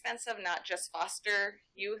very expensive, not just foster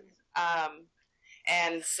youth.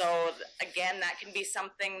 And so, again, that can be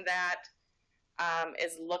something that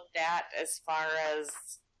is looked at as far as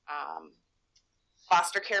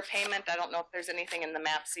foster care payment. I don't know if there's anything in the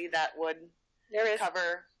MAPC that would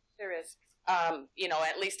cover. There is.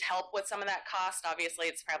 At least help with some of that cost. Obviously,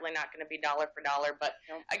 it's probably not going to be dollar for dollar, but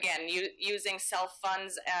again, using self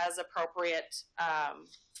funds as appropriate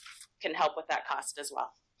can help with that cost as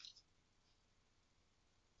well.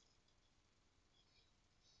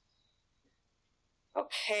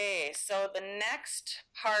 Okay, so the next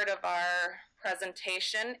part of our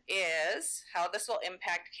presentation is how this will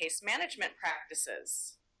impact case management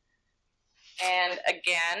practices. And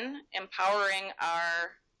again, empowering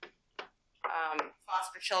our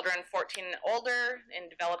foster children 14 and older in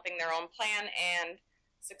developing their own plan and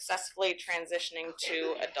successfully transitioning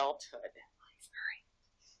to adulthood.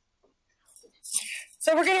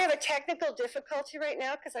 So we're going to have a technical difficulty right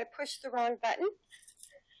now because I pushed the wrong button.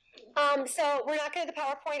 So we're not going to get the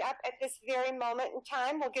PowerPoint up at this very moment in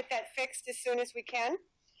time. We'll get that fixed as soon as we can.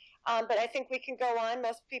 But I think we can go on.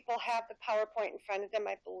 Most people have the PowerPoint in front of them,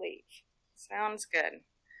 I believe. Sounds good.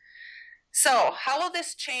 So how will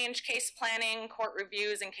this change case planning, court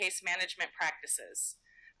reviews, and case management practices?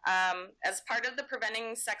 As part of the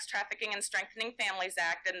Preventing Sex Trafficking and Strengthening Families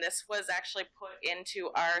Act, and this was actually put into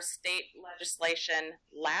our state legislation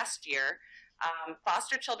last year,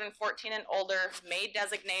 foster children 14 and older may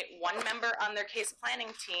designate one member on their case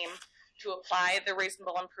planning team to apply the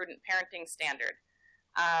reasonable and prudent parenting standard.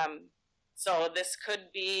 So this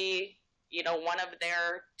could be, you know, one of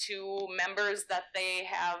their 2 members that they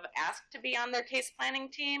have asked to be on their case planning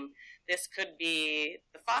team. This could be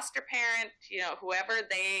the foster parent, you know, whoever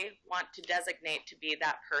they want to designate to be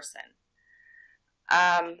that person.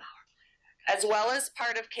 As well as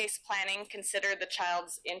part of case planning, consider the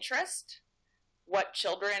child's interest, what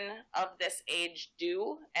children of this age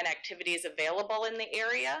do, and activities available in the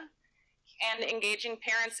area, and engaging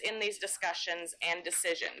parents in these discussions and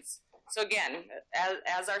decisions. So again,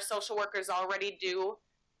 as our social workers already do,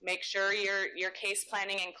 make sure your case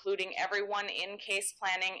planning, including everyone in case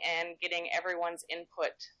planning and getting everyone's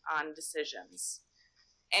input on decisions.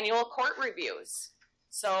 Annual court reviews.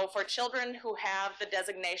 So for children who have the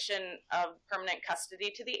designation of permanent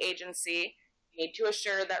custody to the agency, you need to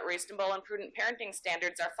assure that reasonable and prudent parenting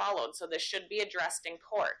standards are followed. So this should be addressed in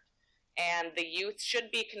court. And the youth should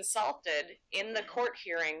be consulted in the court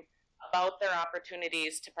hearing about their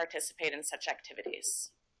opportunities to participate in such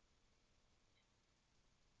activities.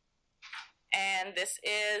 And this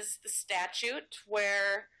is the statute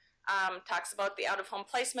where talks about the out-of-home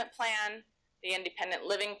placement plan, the independent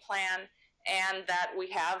living plan, and that we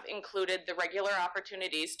have included the regular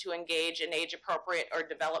opportunities to engage in age-appropriate or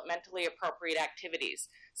developmentally appropriate activities.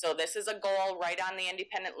 So this is a goal right on the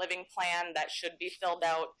independent living plan that should be filled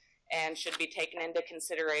out and should be taken into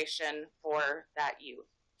consideration for that youth.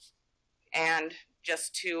 And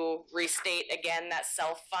just to restate again that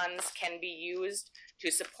self-funds can be used to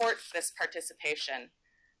support this participation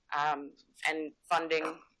and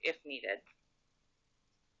funding if needed.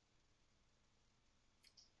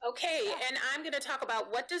 Okay, and I'm going to talk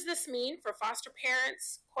about what does this mean for foster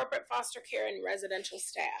parents, corporate foster care, and residential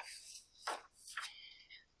staff.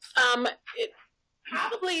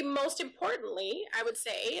 Probably most importantly, I would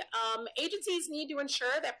say, agencies need to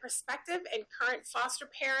ensure that prospective and current foster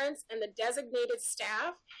parents and the designated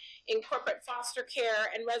staff in corporate foster care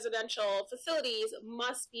and residential facilities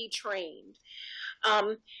must be trained.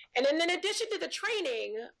 And then in addition to the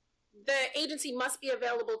training, the agency must be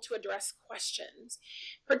available to address questions,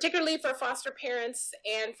 particularly for foster parents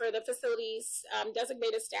and for the facilities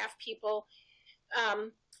designated staff people.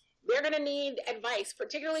 They're going to need advice,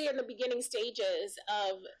 particularly in the beginning stages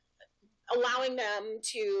of allowing them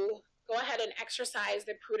to go ahead and exercise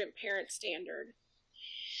the prudent parent standard.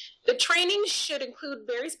 The training should include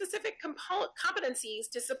very specific competencies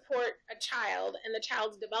to support a child and the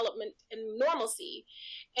child's development and normalcy,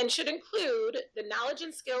 and should include the knowledge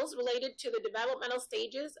and skills related to the developmental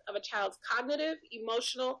stages of a child's cognitive,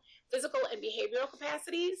 emotional, physical, and behavioral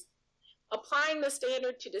capacities, applying the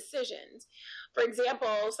standard to decisions. For example,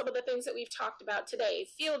 some of the things that we've talked about today: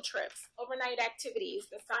 field trips, overnight activities,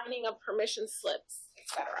 the signing of permission slips,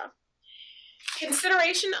 etc.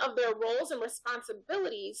 Consideration of their roles and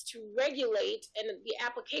responsibilities to regulate and the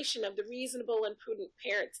application of the reasonable and prudent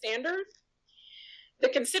parent standard. The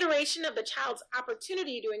consideration of the child's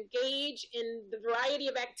opportunity to engage in the variety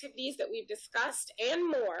of activities that we've discussed and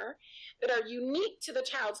more that are unique to the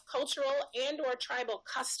child's cultural and or tribal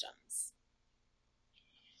customs.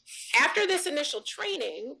 After this initial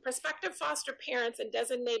training, prospective foster parents and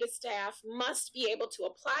designated staff must be able to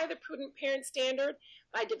apply the prudent parent standard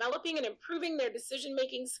by developing and improving their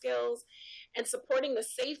decision-making skills and supporting the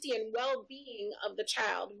safety and well-being of the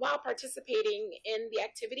child while participating in the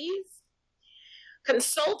activities.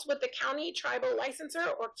 Consult with the county tribal licensor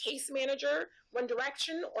or case manager when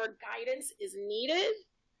direction or guidance is needed.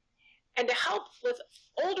 And to help with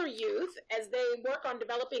older youth as they work on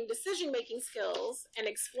developing decision-making skills and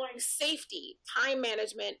exploring safety, time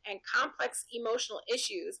management, and complex emotional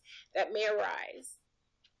issues that may arise.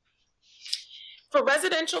 For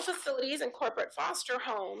residential facilities and corporate foster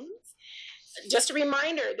homes, just a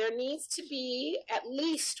reminder, there needs to be at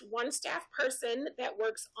least one staff person that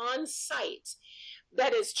works on site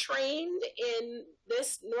that is trained in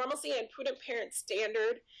this normalcy and prudent parent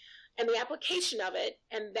standard and the application of it,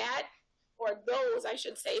 and that, or those, I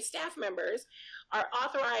should say, staff members are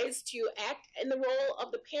authorized to act in the role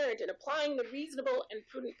of the parent in applying the reasonable and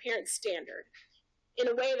prudent parent standard in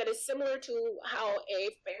a way that is similar to how a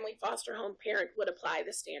family foster home parent would apply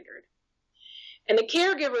the standard. And the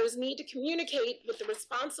caregivers need to communicate with the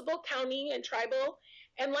responsible county and tribal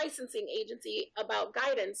and licensing agency about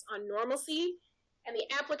guidance on normalcy and the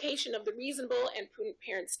application of the reasonable and prudent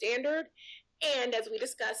parent standard, and as we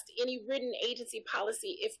discussed, any written agency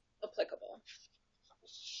policy if applicable.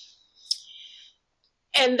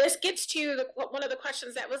 And this gets to one of the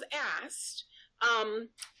questions that was asked.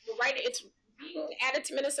 Right, it's being added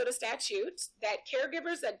to Minnesota statutes that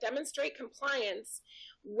caregivers that demonstrate compliance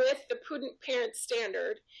with the prudent parent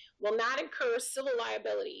standard will not incur civil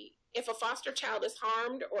liability if a foster child is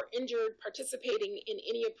harmed or injured participating in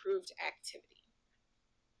any approved activity.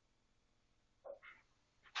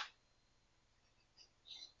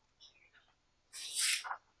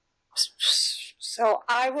 So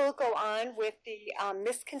I will go on with the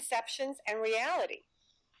misconceptions and reality.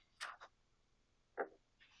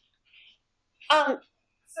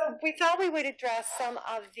 So we thought we would address some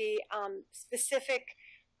of the specific,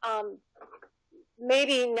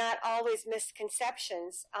 maybe not always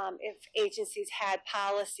misconceptions if agencies had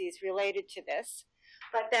policies related to this,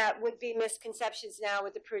 but that would be misconceptions now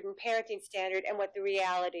with the prudent parenting standard and what the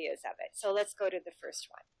reality is of it. So let's go to the first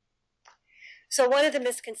one. So one of the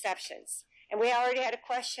misconceptions, and we already had a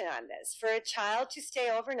question on this, for a child to stay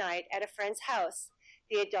overnight at a friend's house,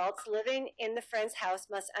 the adults living in the friend's house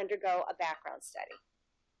must undergo a background study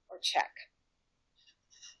or check.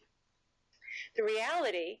 The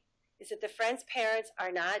reality is that the friend's parents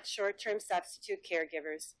are not short-term substitute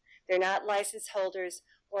caregivers. They're not license holders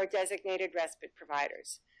or designated respite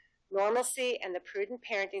providers. Normalcy and the prudent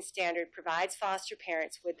parenting standard provides foster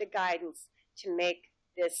parents with the guidance to make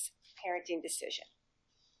this parenting decision.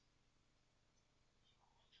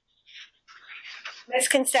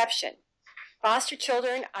 Misconception. Foster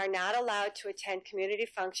children are not allowed to attend community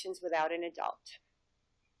functions without an adult.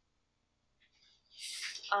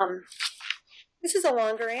 This is a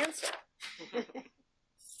longer answer.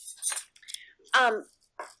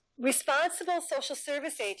 Responsible social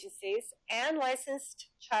service agencies and licensed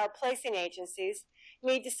child placing agencies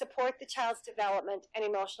need to support the child's development and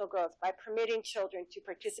emotional growth by permitting children to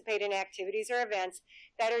participate in activities or events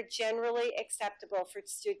that are generally acceptable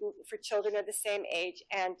for children of the same age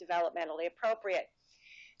and developmentally appropriate.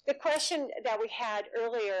 The question that we had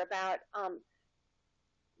earlier about,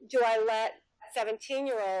 do I let a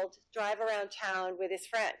 17-year-old drive around town with his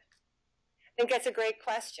friend? I think that's a great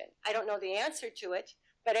question. I don't know the answer to it,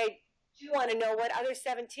 but I do want to know what other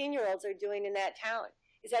 17-year-olds are doing in that town.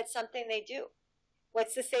 Is that something they do?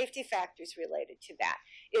 What's the safety factors related to that?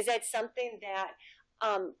 Is that something that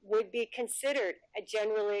would be considered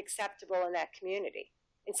generally acceptable in that community?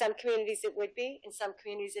 In some communities it would be, in some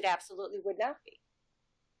communities it absolutely would not be.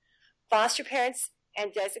 Foster parents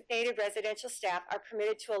and designated residential staff are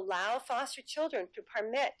permitted to allow foster children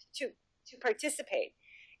to participate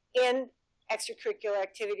in extracurricular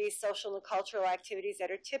activities, social and cultural activities that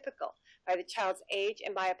are typical by the child's age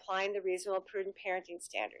and by applying the reasonable prudent parenting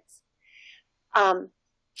standards.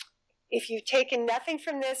 If you've taken nothing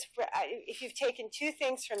from this, if you've taken two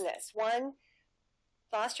things from this, one,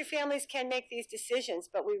 foster families can make these decisions,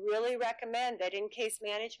 but we really recommend that in case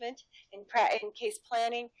management, in case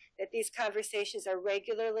planning, that these conversations are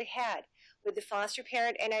regularly had with the foster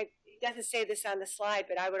parent. And it doesn't say this on the slide,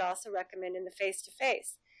 but I would also recommend in the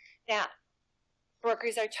face-to-face that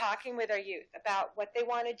workers are talking with our youth about what they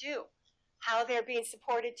want to do, how they're being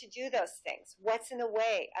supported to do those things, what's in the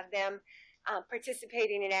way of them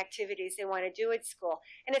participating in activities they want to do at school.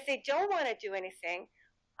 And if they don't want to do anything,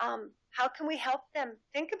 how can we help them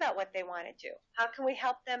think about what they want to do? How can we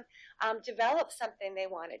help them develop something they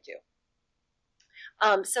want to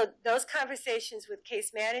do? So those conversations with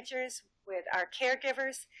case managers, with our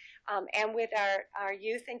caregivers, and with our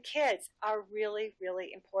youth and kids are really,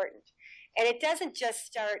 really important. And it doesn't just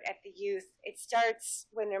start at the youth. It starts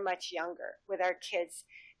when they're much younger, with our kids,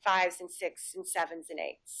 5s and 6s and 7s and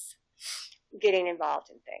 8s, getting involved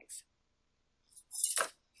in things.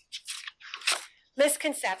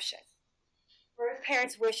 Misconception. Birth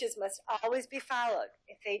parents' wishes must always be followed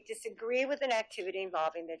if they disagree with an activity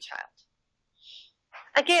involving their child.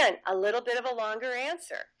 Again, a little bit of a longer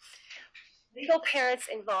answer. Legal parents'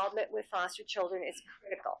 involvement with foster children is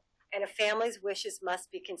critical, and a family's wishes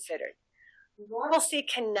must be considered. Normalcy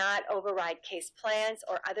cannot override case plans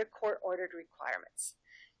or other court-ordered requirements.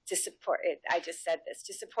 To support it, I just said this,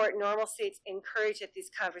 to support normalcy, it's encouraged that these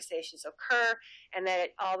conversations occur and that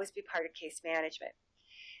it always be part of case management.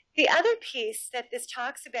 The other piece that this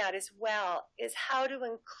talks about as well is how to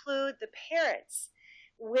include the parents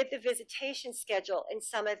with the visitation schedule in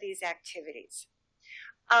some of these activities.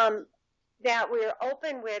 That we're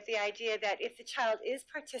open with the idea that if the child is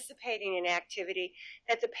participating in activity,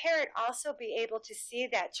 that the parent also be able to see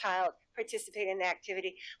that child participate in the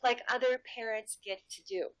activity like other parents get to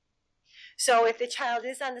do. So if the child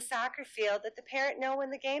is on the soccer field, that the parent know when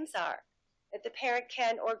the games are, that the parent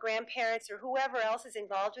can, or grandparents or whoever else is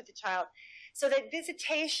involved with the child, so that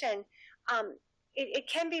visitation, it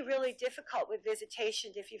can be really difficult with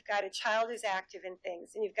visitation if you've got a child who's active in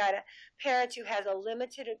things and you've got a parent who has a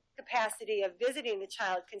limited capacity of visiting the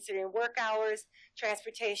child considering work hours,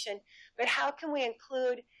 transportation. But how can we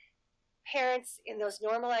include parents in those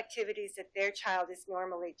normal activities that their child is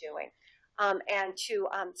normally doing?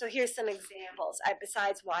 So here's some examples.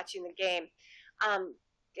 Besides watching the game,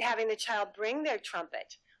 having the child bring their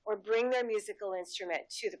trumpet or bring their musical instrument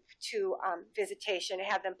to visitation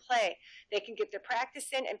and have them play. They can get their practice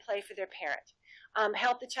in and play for their parent.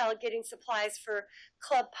 Help the child getting supplies for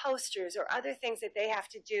club posters or other things that they have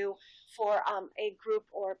to do for a group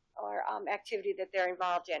or activity that they're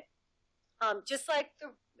involved in. Just like the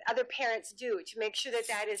other parents do, to make sure that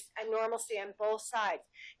that is a normalcy on both sides,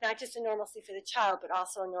 not just a normalcy for the child, but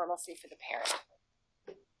also a normalcy for the parent.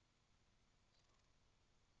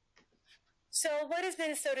 So what is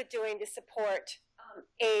Minnesota doing to support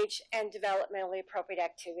age and developmentally appropriate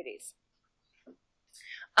activities?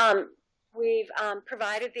 We've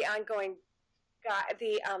provided the ongoing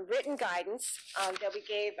written guidance that we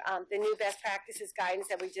gave, the new best practices guidance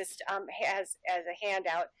that we just has as a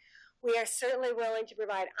handout. We are certainly willing to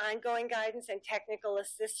provide ongoing guidance and technical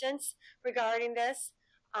assistance regarding this.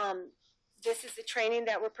 This is the training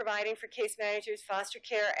that we're providing for case managers, foster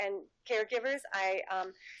care, and caregivers. I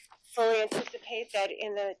fully anticipate that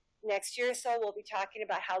in the next year or so, we'll be talking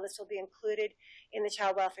about how this will be included in the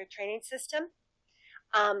child welfare training system.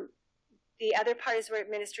 The other part is we're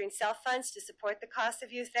administering self-funds to support the cost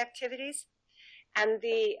of youth activities. And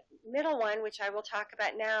the middle one, which I will talk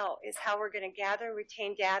about now, is how we're going to gather and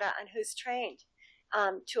retain data on who's trained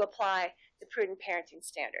to apply the prudent parenting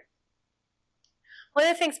standard. One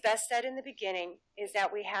of the things Beth said in the beginning is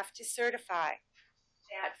that we have to certify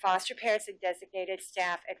that foster parents and designated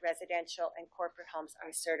staff at residential and corporate homes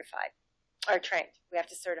are trained. We have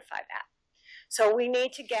to certify that. So we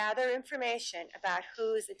need to gather information about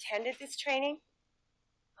who's attended this training,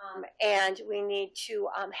 and we need to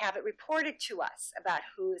have it reported to us about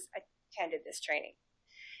who's attended this training.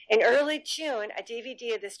 In early June, a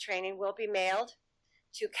DVD of this training will be mailed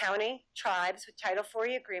to county tribes with Title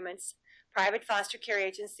 40 agreements, private foster care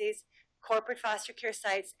agencies, corporate foster care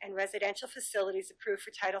sites, and residential facilities approved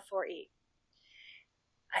for Title 4E.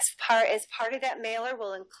 As part of that mailer,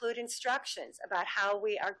 we'll include instructions about how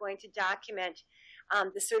we are going to document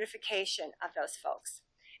the certification of those folks.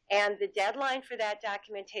 And the deadline for that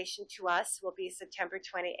documentation to us will be September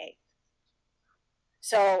 28th.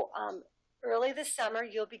 So early this summer,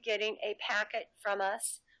 you'll be getting a packet from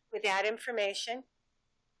us with that information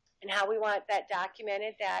and how we want that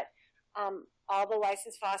documented, that all the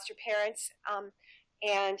licensed foster parents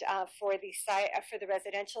and for the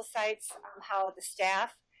residential sites, how the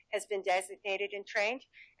staff has been designated and trained,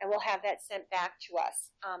 and we'll have that sent back to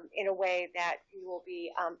us in a way that you will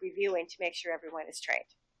be reviewing to make sure everyone is trained.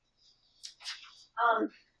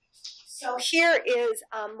 So here is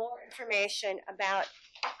more information about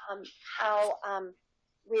how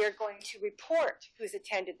we are going to report who's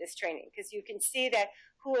attended this training, because you can see that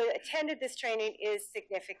who attended this training is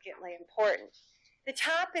significantly important. The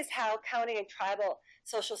top is how county and tribal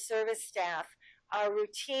social service staff are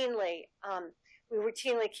routinely, we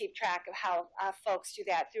routinely keep track of how folks do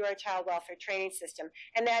that through our child welfare training system,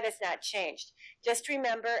 and that has not changed. Just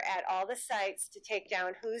remember at all the sites to take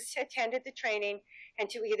down who's attended the training and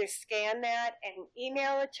to either scan that and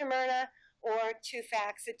email it to Myrna or to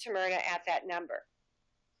fax it to Myrna at that number.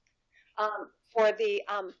 For the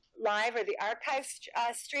live or the archive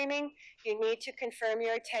streaming, you need to confirm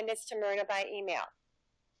your attendance to Myrna by email.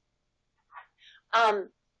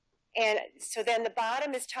 And so then the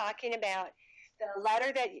bottom is talking about the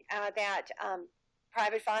letter that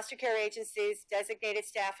private foster care agencies, designated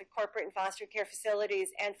staff at corporate and foster care facilities,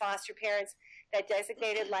 and foster parents, that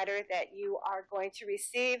designated letter that you are going to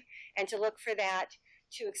receive, and to look for that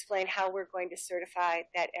to explain how we're going to certify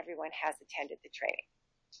that everyone has attended the training.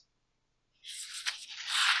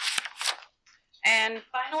 And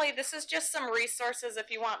finally, this is just some resources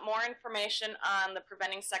if you want more information on the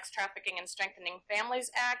Preventing Sex Trafficking and Strengthening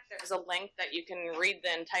Families Act. There's a link that you can read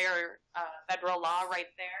the entire federal law right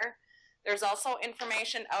there. There's also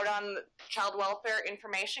information out on the Child Welfare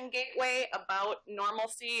Information Gateway about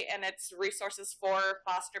normalcy and its resources for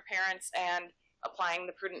foster parents and applying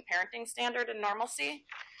the prudent parenting standard and normalcy.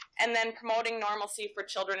 And then promoting normalcy for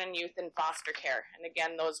children and youth in foster care. And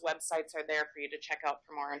again, those websites are there for you to check out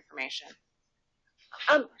for more information.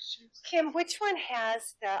 Kim, which one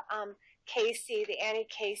has the Casey, the Annie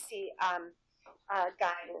Casey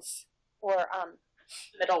guidance, or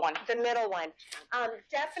Middle one. the middle one?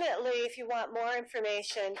 Definitely, if you want more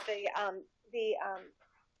information, the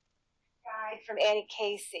guide from Annie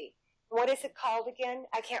Casey. What is it called again?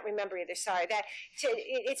 I can't remember either. Sorry.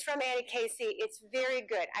 It's from Annie Casey. It's very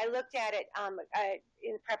good. I looked at it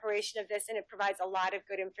in preparation of this, and it provides a lot of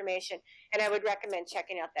good information. And I would recommend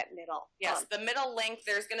checking out that middle. Yes, the middle link.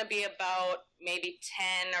 There's going to be about maybe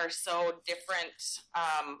 10 or so different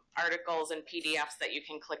articles and PDFs that you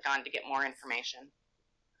can click on to get more information.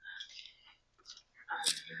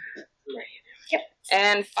 Yep.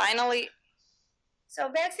 And finally. So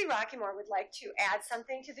Maxie Rockymore would like to add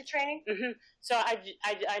something to the training. Mm-hmm. So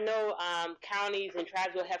I know counties and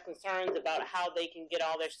tribes will have concerns about how they can get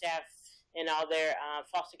all their staff and all their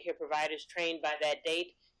foster care providers trained by that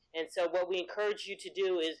date. And so what we encourage you to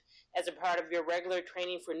do is, as a part of your regular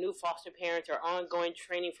training for new foster parents or ongoing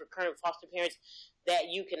training for current foster parents, that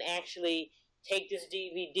you can actually take this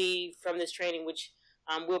DVD from this training, which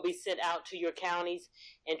will be sent out to your counties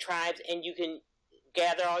and tribes, and you can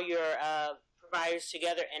gather all your providers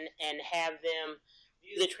together and have them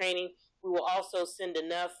view the training. We will also send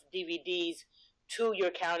enough DVDs to your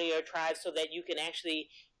county or tribe so that you can actually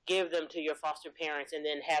give them to your foster parents and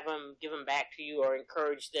then have them give them back to you or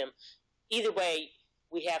encourage them. Either way,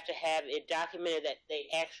 we have to have it documented that they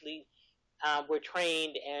actually were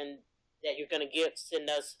trained and that you're going to send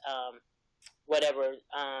us whatever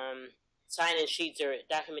sign-in sheets or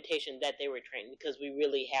documentation that they were trained, because we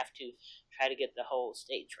really have to try to get the whole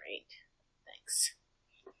state trained. Thanks.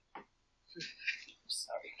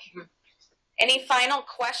 Sorry. Any final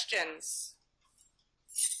questions?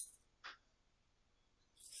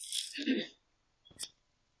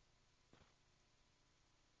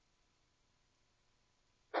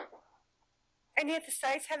 Any of the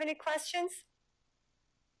sites have any questions?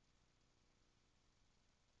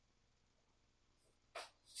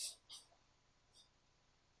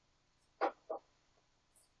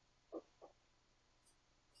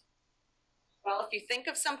 Well, if you think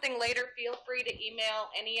of something later, feel free to email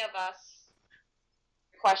any of us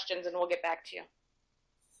questions and we'll get back to you.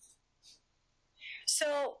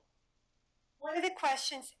 So one of the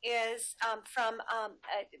questions is from a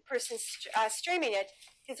person streaming it,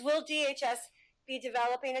 is will DHS be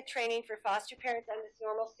developing a training for foster parents on this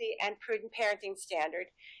normalcy and prudent parenting standard?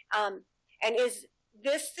 And is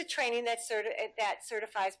this the training that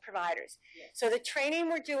certifies providers? Yes. So the training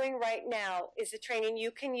we're doing right now is the training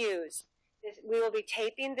you can use. We will be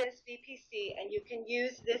taping this VPC, and you can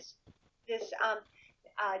use this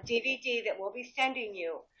DVD that we'll be sending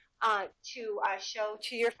you to show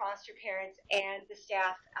to your foster parents and the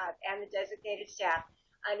staff and the designated staff.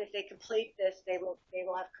 And if they complete this, they will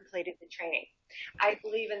have completed the training. I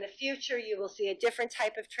believe in the future you will see a different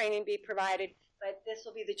type of training be provided, but this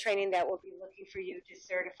will be the training that we'll be looking for you to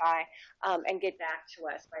certify and get back to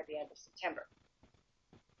us by the end of September.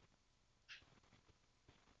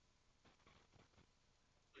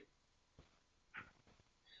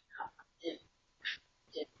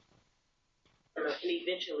 And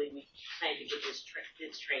eventually we plan to get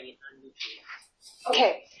this training on YouTube.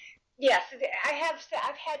 Okay. Yes,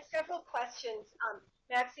 I've had several questions.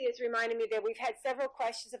 Maxie is reminding me that we've had several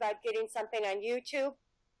questions about getting something on YouTube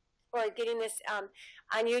or getting this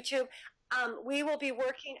on YouTube. We will be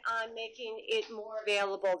working on making it more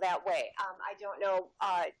available that way. I don't know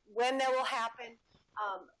when that will happen,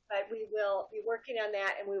 but we will be working on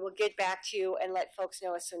that, and we will get back to you and let folks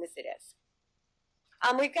know as soon as it is.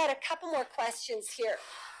 We've got a couple more questions here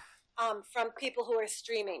from people who are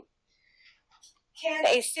streaming. Can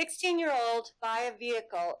a 16-year-old buy a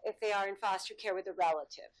vehicle if they are in foster care with a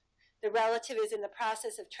relative? The relative is in the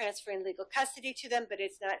process of transferring legal custody to them, but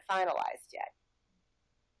it's not finalized yet.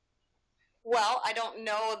 Well, I don't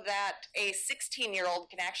know that a 16-year-old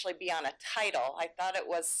can actually be on a title. I thought it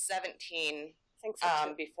was 17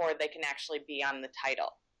 before they can actually be on the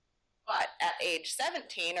title. But at age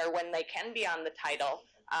 17, or when they can be on the title,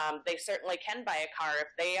 they certainly can buy a car if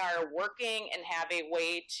they are working and have a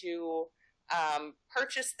way to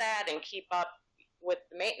purchase that and keep up with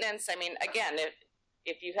the maintenance. I mean, again,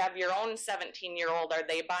 if you have your own 17-year-old, are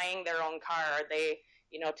they buying their own car? Are they,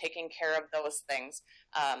 taking care of those things?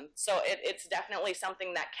 So it's definitely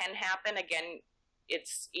something that can happen. Again,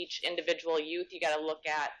 it's each individual youth. You got to look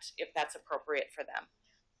at if that's appropriate for them.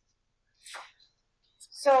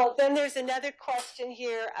 So then there's another question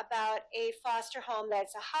here about a foster home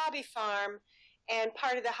that's a hobby farm, and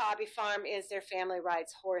part of the hobby farm is their family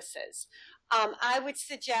rides horses. I would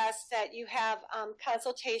suggest that you have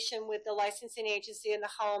consultation with the licensing agency in the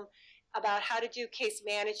home about how to do case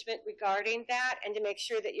management regarding that, and to make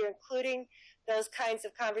sure that you're including those kinds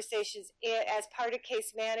of conversations as part of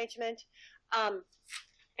case management,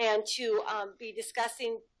 and to be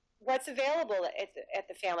discussing what's available at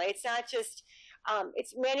the family. It's not just,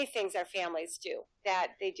 it's many things our families do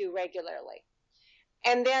that they do regularly.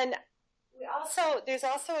 And then there's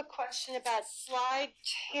also a question about slide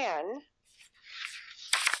 10.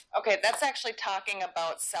 Okay, that's actually talking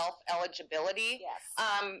about self-eligibility.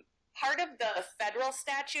 Yes. Part of the federal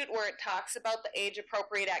statute where it talks about the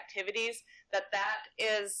age-appropriate activities, that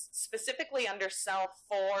is specifically under self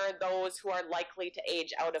for those who are likely to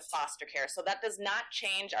age out of foster care. So that does not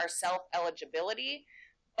change our self-eligibility,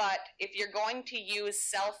 but if you're going to use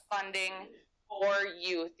self-funding for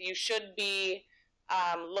youth, you should be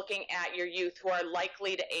looking at your youth who are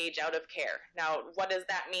likely to age out of care. Now, what does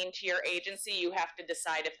that mean to your agency? You have to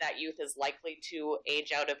decide if that youth is likely to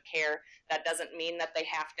age out of care. That doesn't mean that they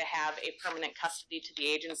have to have a permanent custody to the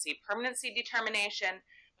agency permanency determination,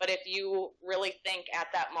 but if you really think at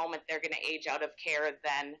that moment they're going to age out of care,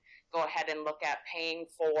 then go ahead and look at paying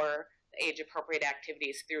for the age-appropriate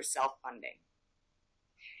activities through self-funding.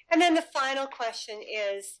 And then the final question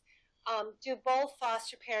is, do both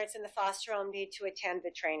foster parents and the foster home need to attend the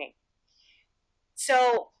training?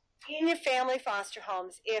 So in your family foster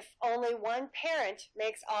homes, if only one parent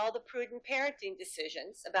makes all the prudent parenting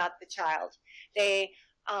decisions about the child, they're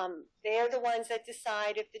the ones that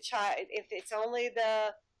decide if the child, if it's only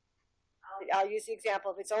I'll use the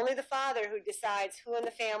example, if it's only the father who decides who in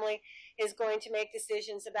the family is going to make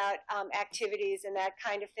decisions about activities and that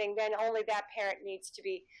kind of thing, then only that parent needs to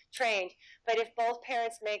be trained. But if both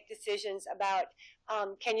parents make decisions about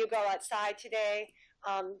can you go outside today,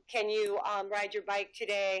 can you ride your bike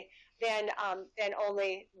today, then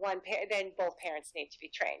only then both parents need to be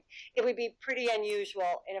trained. It would be pretty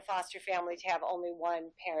unusual in a foster family to have only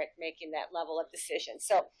one parent making that level of decision.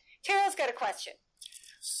 So Terrell's got a question.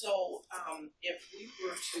 So if we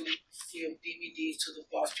were to give DVDs to the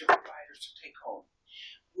foster providers to take home,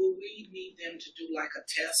 will we need them to do like a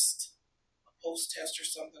test, a post-test or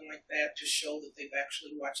something like that to show that they've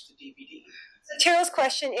actually watched the DVD? So Terrell's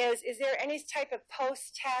question is there any type of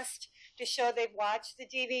post-test to show they've watched the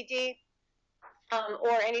DVD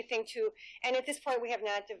or anything and at this point we have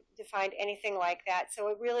not defined anything like that. So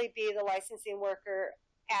it would really be the licensing worker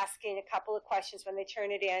asking a couple of questions when they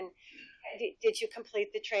turn it in. Did you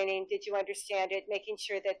complete the training? Did you understand it? Making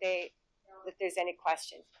sure that they know that there's any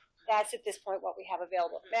questions. That's at this point what we have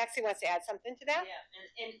available. Maxie wants to add something to that.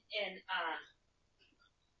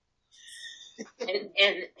 Yeah,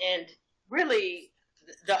 and really,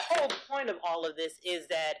 the whole point of all of this is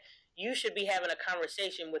that you should be having a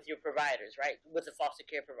conversation with your providers, right? With the foster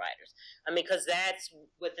care providers. I mean, because that's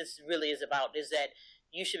what this really is about, is that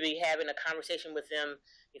you should be having a conversation with them,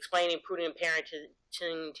 explaining prudent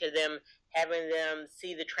parenting to them, having them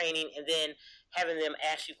see the training, and then having them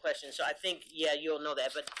ask you questions. So I think, yeah, you'll know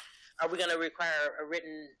that. But are we going to require a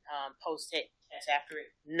written post-test after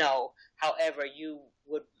it? No. However, you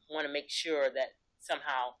would want to make sure that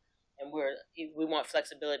somehow, and we want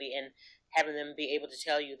flexibility in having them be able to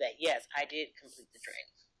tell you that, yes, I did complete the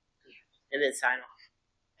training, and then sign off.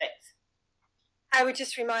 Thanks. I would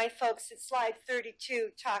just remind folks that slide 32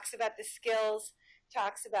 talks about the skills,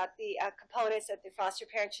 talks about the components that the foster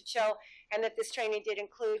parent should show, and that this training did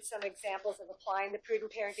include some examples of applying the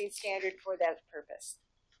prudent parenting standard for that purpose.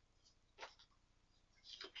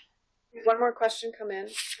 One more question come in.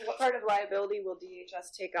 What part of liability will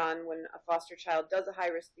DHS take on when a foster child does a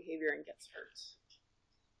high-risk behavior and gets hurt?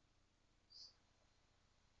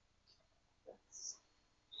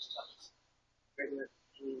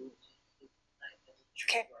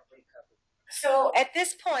 Okay. So at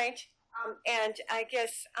this point, and I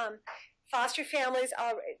guess foster families,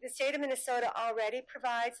 the state of Minnesota already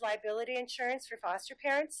provides liability insurance for foster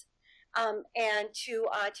parents. And to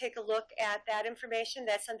take a look at that information,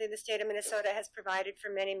 that's something the state of Minnesota has provided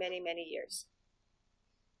for many, many, many years.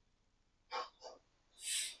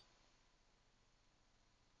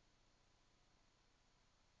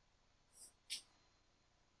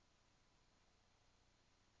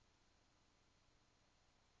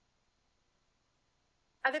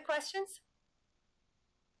 Other questions?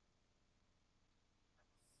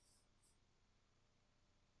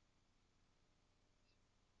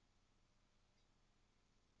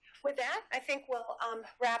 With that, I think we'll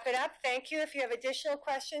wrap it up. Thank you. If you have additional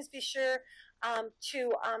questions, be sure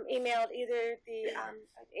to email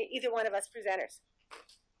either one of us presenters.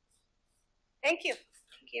 Thank you.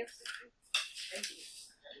 Thank you.